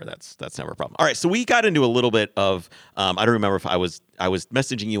more power. That's never a problem. All right. So we got into a little bit of I don't remember if I was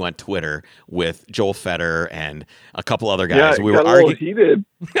messaging you on Twitter with Joel Fetter and a couple other guys. Yeah, we were arguing. Heated.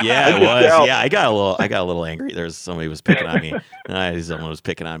 Yeah, it was. Yeah, I got a little angry. There's somebody was picking on me. Someone was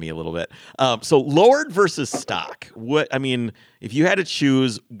picking on me a little bit. So lowered versus stock. If you had to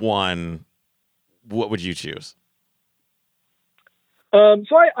choose one, what would you choose?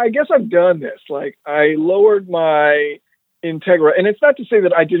 So I guess I've done this. I lowered my Integra, and it's not to say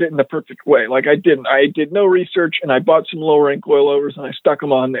that I did it in the perfect way. I didn't. I did no research, and I bought some lowering coilovers, and I stuck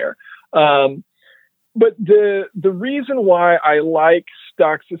them on there. But the reason why I like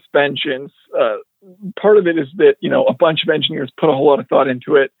stock suspensions, part of it is that a bunch of engineers put a whole lot of thought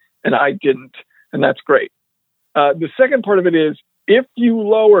into it, and I didn't, and that's great. The second part of it is if you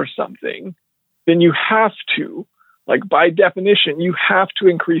lower something, then you have to. By definition, you have to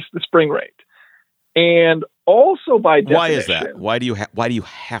increase the spring rate. And also by definition... Why is that? Why do you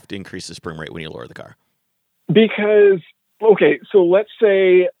have to increase the spring rate when you lower the car? Because, okay, so let's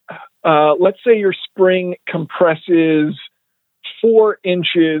say your spring compresses 4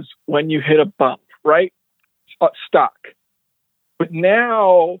 inches when you hit a bump, right? Stock. But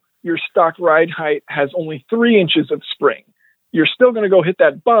now your stock ride height has only 3 inches of spring. You're still going to go hit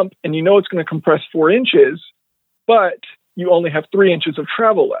that bump, and it's going to compress 4 inches, but you only have 3 inches of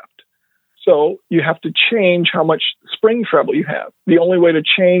travel left. So you have to change how much spring travel you have. The only way to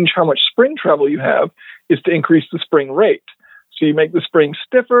change how much spring travel you have is to increase the spring rate. So you make the spring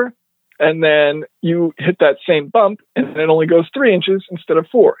stiffer, and then you hit that same bump, and it only goes 3 inches instead of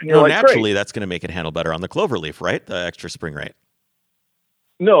 4. And you're naturally, great. That's going to make it handle better on the Cloverleaf, right? The extra spring rate.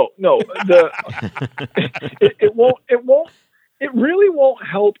 No. It won't. It really won't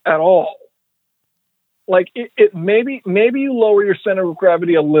help at all. Maybe you lower your center of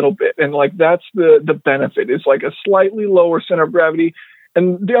gravity a little bit, and that's the benefit is a slightly lower center of gravity.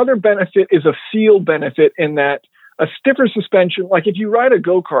 And the other benefit is a feel benefit in that a stiffer suspension, if you ride a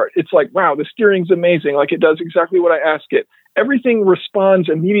go-kart, it's wow, the steering's amazing. It does exactly what I ask it. Everything responds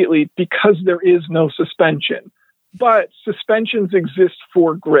immediately because there is no suspension, but suspensions exist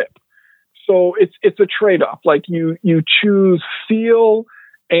for grip. So it's a trade-off. You choose feel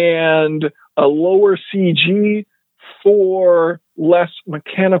and a lower CG for less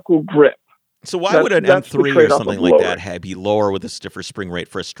mechanical grip. So why would an M3 or something like that be lower with a stiffer spring rate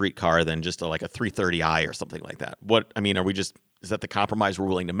for a street car than just a 330i or something like that? Is that the compromise we're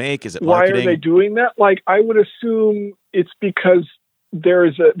willing to make? Is it marketing? Why are they doing that? I would assume it's because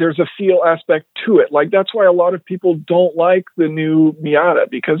there's a feel aspect to it. That's why a lot of people don't like the new Miata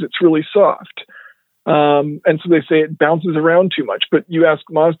because it's really soft. And so they say it bounces around too much. But you ask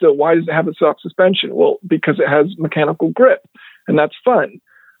Mazda, why does it have a soft suspension? Well, because it has mechanical grip, and that's fun.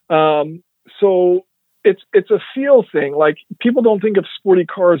 So it's a feel thing. People don't think of sporty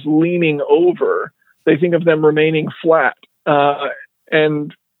cars leaning over; they think of them remaining flat. But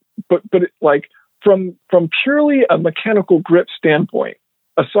from purely a mechanical grip standpoint,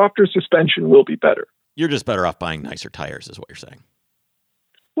 a softer suspension will be better. You're just better off buying nicer tires, is what you're saying.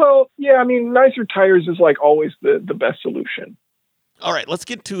 Well, yeah, nicer tires is always the best solution. All right, let's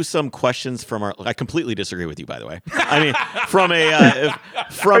get to some questions from our. I completely disagree with you, by the way. I mean, from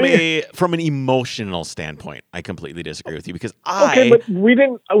an emotional standpoint, I completely disagree with you because but we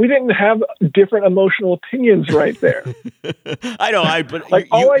didn't have different emotional opinions right there. I know, but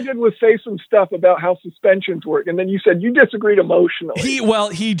all I did was say some stuff about how suspensions work, and then you said you disagreed emotionally.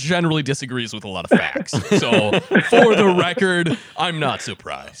 He generally disagrees with a lot of facts. So for the record, I'm not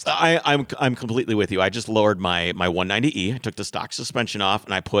surprised. I'm completely with you. I just lowered my 190E. I took the stock suspension off,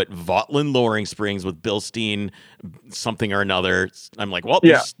 and I put Vaughtlin lowering springs with Bilstein something or another. I'm like, well,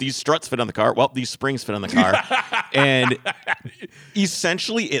 these struts fit on the car. Well, these springs fit on the car. And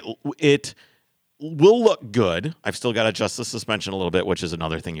essentially it will look good. I've still got to adjust the suspension a little bit, which is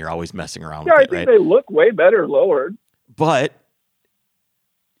another thing you're always messing around with. I think they look way better lowered. But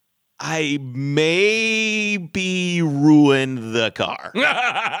I maybe ruined the car.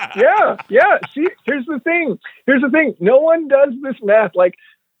 Yeah. See, here's the thing. No one does this math. Like,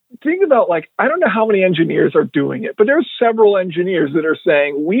 think about, I don't know how many engineers are doing it, but there's several engineers that are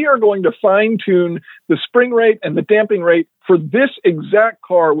saying, we are going to fine tune the spring rate and the damping rate for this exact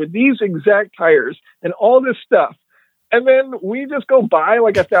car with these exact tires and all this stuff. And then we just go buy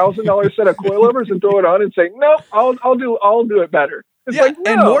 $1,000 set of coilovers and throw it on and say, no, I'll do it better. It's no,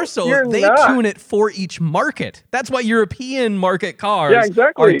 and more so, they tune it for each market. That's why European market cars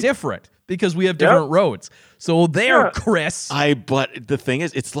are different, because we have different roads. So there, Chris. But the thing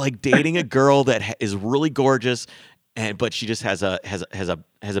is, it's like dating a girl that is really gorgeous, but she just has a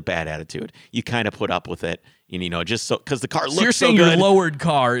bad attitude. You kind of put up with it, just so because the car looks so good. You're saying your lowered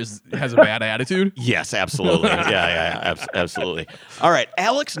car has a bad attitude? Yes, absolutely. Yeah, absolutely. All right,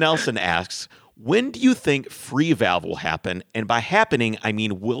 Alex Nelson asks, when do you think free valve will happen? And by happening, I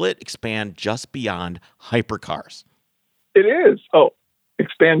mean, will it expand just beyond hypercars? It is. Oh,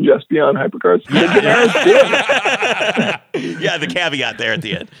 expand just beyond hypercars. Yeah, the caveat there at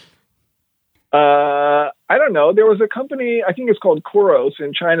the end. I don't know. There was a company, I think it's called Koros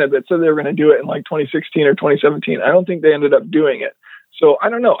in China, that said they were going to do it in 2016 or 2017. I don't think they ended up doing it. So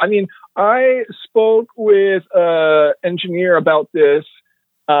I don't know. I mean, I spoke with an engineer about this.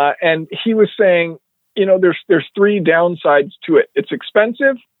 And he was saying, there's three downsides to it. It's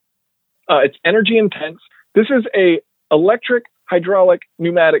expensive. It's energy intense. This is a electric, hydraulic,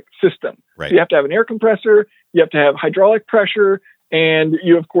 pneumatic system. Right. So you have to have an air compressor. You have to have hydraulic pressure. And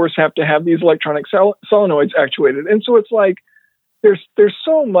you, of course, have to have these electronic solenoids actuated. And so it's there's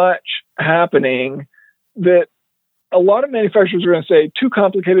so much happening that a lot of manufacturers are going to say too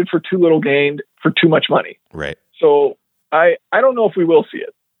complicated for too little gained for too much money. Right. So I don't know if we will see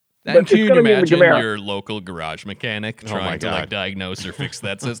it. And can you imagine your local garage mechanic trying to diagnose or fix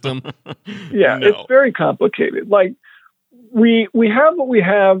that system? Yeah, no. It's very complicated. We have what we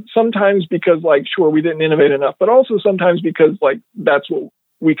have sometimes because sure, we didn't innovate enough, but also sometimes because that's what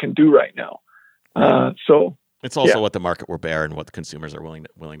we can do right now. So it's also what the market will bear and what the consumers are willing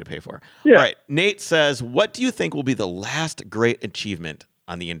to pay for. Yeah. All right. Nate says, what do you think will be the last great achievement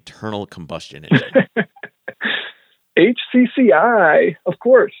on the internal combustion engine? HCCI, of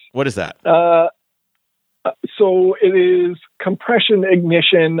course. What is that? So it is compression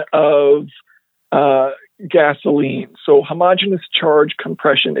ignition of gasoline. So homogeneous charge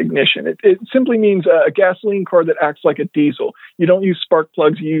compression ignition. It simply means a gasoline car that acts like a diesel. You don't use spark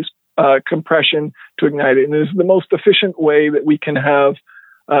plugs, you use compression to ignite it. And it is the most efficient way that we can have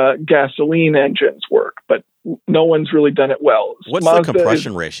gasoline engines work, but no one's really done it well. What's the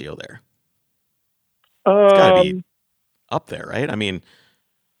compression ratio there? It's got to be up there, right? I mean,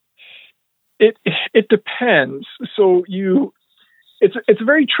 it depends. So it's a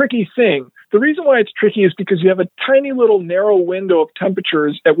very tricky thing. The reason why it's tricky is because you have a tiny little narrow window of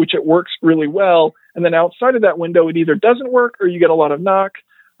temperatures at which it works really well, and then outside of that window, it either doesn't work or you get a lot of knock.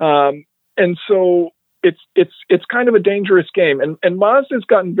 And so it's kind of a dangerous game. And Mazda's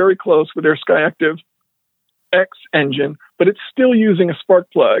gotten very close with their Skyactiv X engine, but it's still using a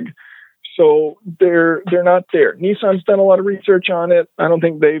spark plug. So they're not there. Nissan's done a lot of research on it. I don't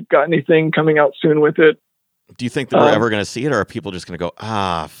think they've got anything coming out soon with it. Do you think that we're ever going to see it, or are people just going to go,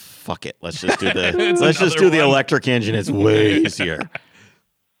 fuck it, let's just do the electric engine? It's way easier.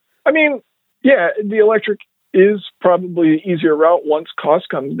 I mean, yeah, the electric is probably the easier route once cost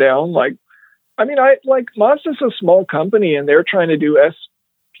comes down. Mazda's a small company and they're trying to do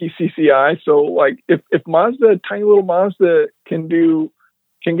SPCCI. So if tiny little Mazda can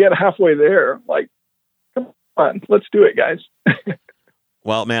get halfway there, come on, let's do it, guys.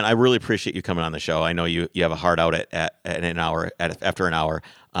 Well, man, I really appreciate you coming on the show. I know you have a hard out after an hour.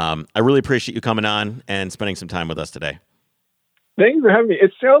 I really appreciate you coming on and spending some time with us today. Thank you for having me.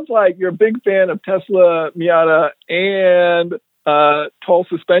 It sounds like you're a big fan of Tesla, Miata, and tall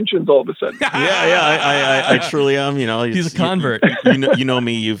suspensions all of a sudden. I truly am. He's a convert. You know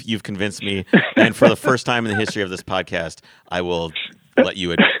me. You've convinced me, and for the first time in the history of this podcast, I will let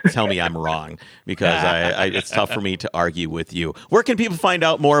you tell me I'm wrong, because it's tough for me to argue with you. Where can people find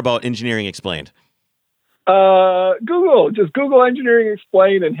out more about Engineering Explained? Just Google Engineering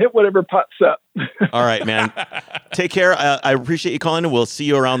Explained and hit whatever pops up. All right, man. Take care. I appreciate you calling, and we'll see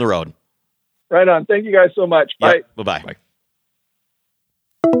you around the road. Right on. Thank you guys so much. Bye. Yep. Bye-bye.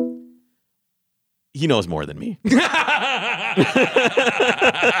 He knows more than me. And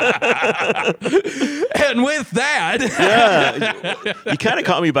with that, you kind of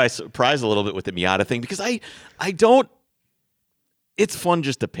caught me by surprise a little bit with the Miata thing, because I don't. It's fun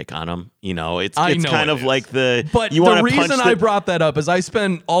just to pick on them, It's kind of like the. But the reason I brought that up is I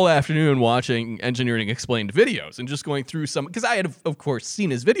spent all afternoon watching Engineering Explained videos and just going through some, because I had, of course, seen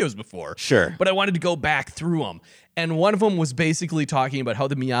his videos before. Sure. But I wanted to go back through them. And one of them was basically talking about how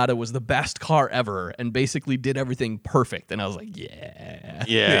the Miata was the best car ever and basically did everything perfect. And I was like,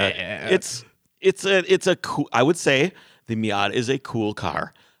 yeah. It's a cool. I would say the Miata is a cool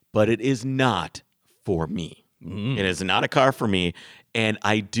car, but it is not for me. It is not a car for me, and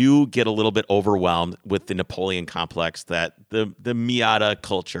I do get a little bit overwhelmed with the Napoleon complex that the Miata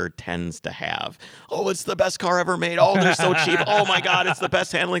culture tends to have. Oh, it's the best car ever made. Oh, they're so cheap. Oh my God, it's the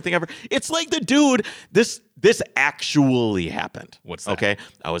best handling thing ever. It's like the dude. This actually happened. What's that? Okay,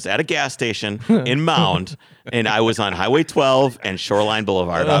 I was at a gas station in Mound, and I was on Highway 12 and Shoreline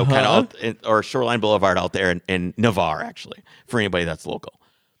Boulevard, or Shoreline Boulevard out there in Navarre, actually, for anybody that's local.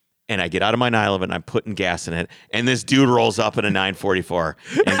 And I get out of my 911 and I'm putting gas in it. And this dude rolls up in a 944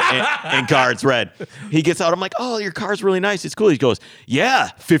 and guards red. He gets out. I'm like, oh, your car's really nice. It's cool. He goes,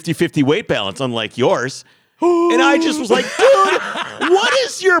 yeah, 50-50 weight balance, unlike yours. And I just was like, dude, what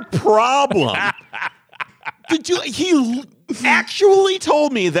is your problem? He actually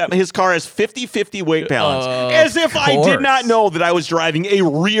told me that his car has 50-50 weight balance, as if I did not know that I was driving a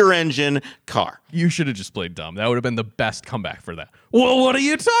rear engine car. You should have just played dumb. That would have been the best comeback for that. Well, what are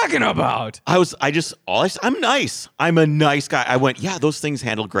you talking about? I'm nice. I'm a nice guy. I went, yeah, those things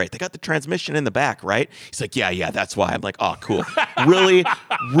handle great. They got the transmission in the back, right? He's like, yeah, that's why. I'm like, oh, cool. Really,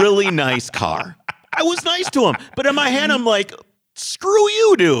 really nice car. I was nice to him. But in my head, I'm like, screw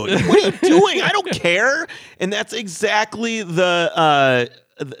you, dude. What are you doing? I don't care. And that's exactly the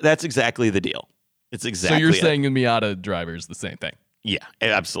deal. It's exactly. So you're saying the Miata driver is the same thing? Yeah,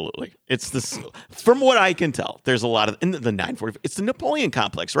 absolutely. It's this. From what I can tell, there's a lot of in the 944. It's the Napoleon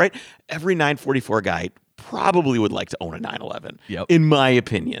complex, right? Every 944 guy probably would like to own a 911. Yep. In my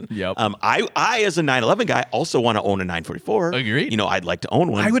opinion. Yep. I as a 911 guy also want to own a 944. Agreed. I'd like to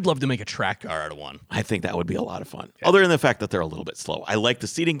own one. I would love to make a track car out of one. I think that would be a lot of fun. Okay. Other than the fact that they're a little bit slow. I like the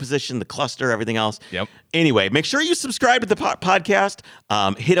seating position, the cluster, everything else. Yep. Anyway, make sure you subscribe to the podcast.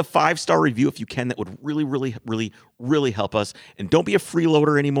 Hit a 5-star review if you can. That would really, really, really, really help us. And don't be a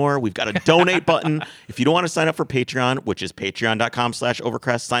freeloader anymore. We've got a donate button. If you don't want to sign up for Patreon, which is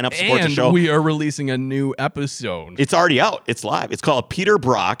patreon.com/Overcrest, sign up, support the show. And we are releasing a new episode. It's already out. It's live. It's called Peter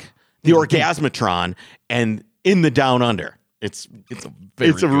Brock, the Orgasmatron, and In the Down Under. It's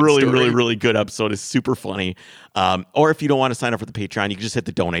a really, really, really good episode. It's super funny. Or if you don't want to sign up for the Patreon, you can just hit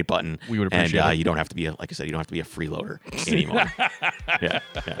the donate button. We would appreciate it. You don't have to be, like I said, you don't have to be a freeloader anymore. Yeah.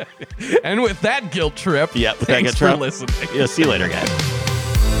 And with that guilt trip, with thanks that guilt for listening. Yeah, see you later, guys.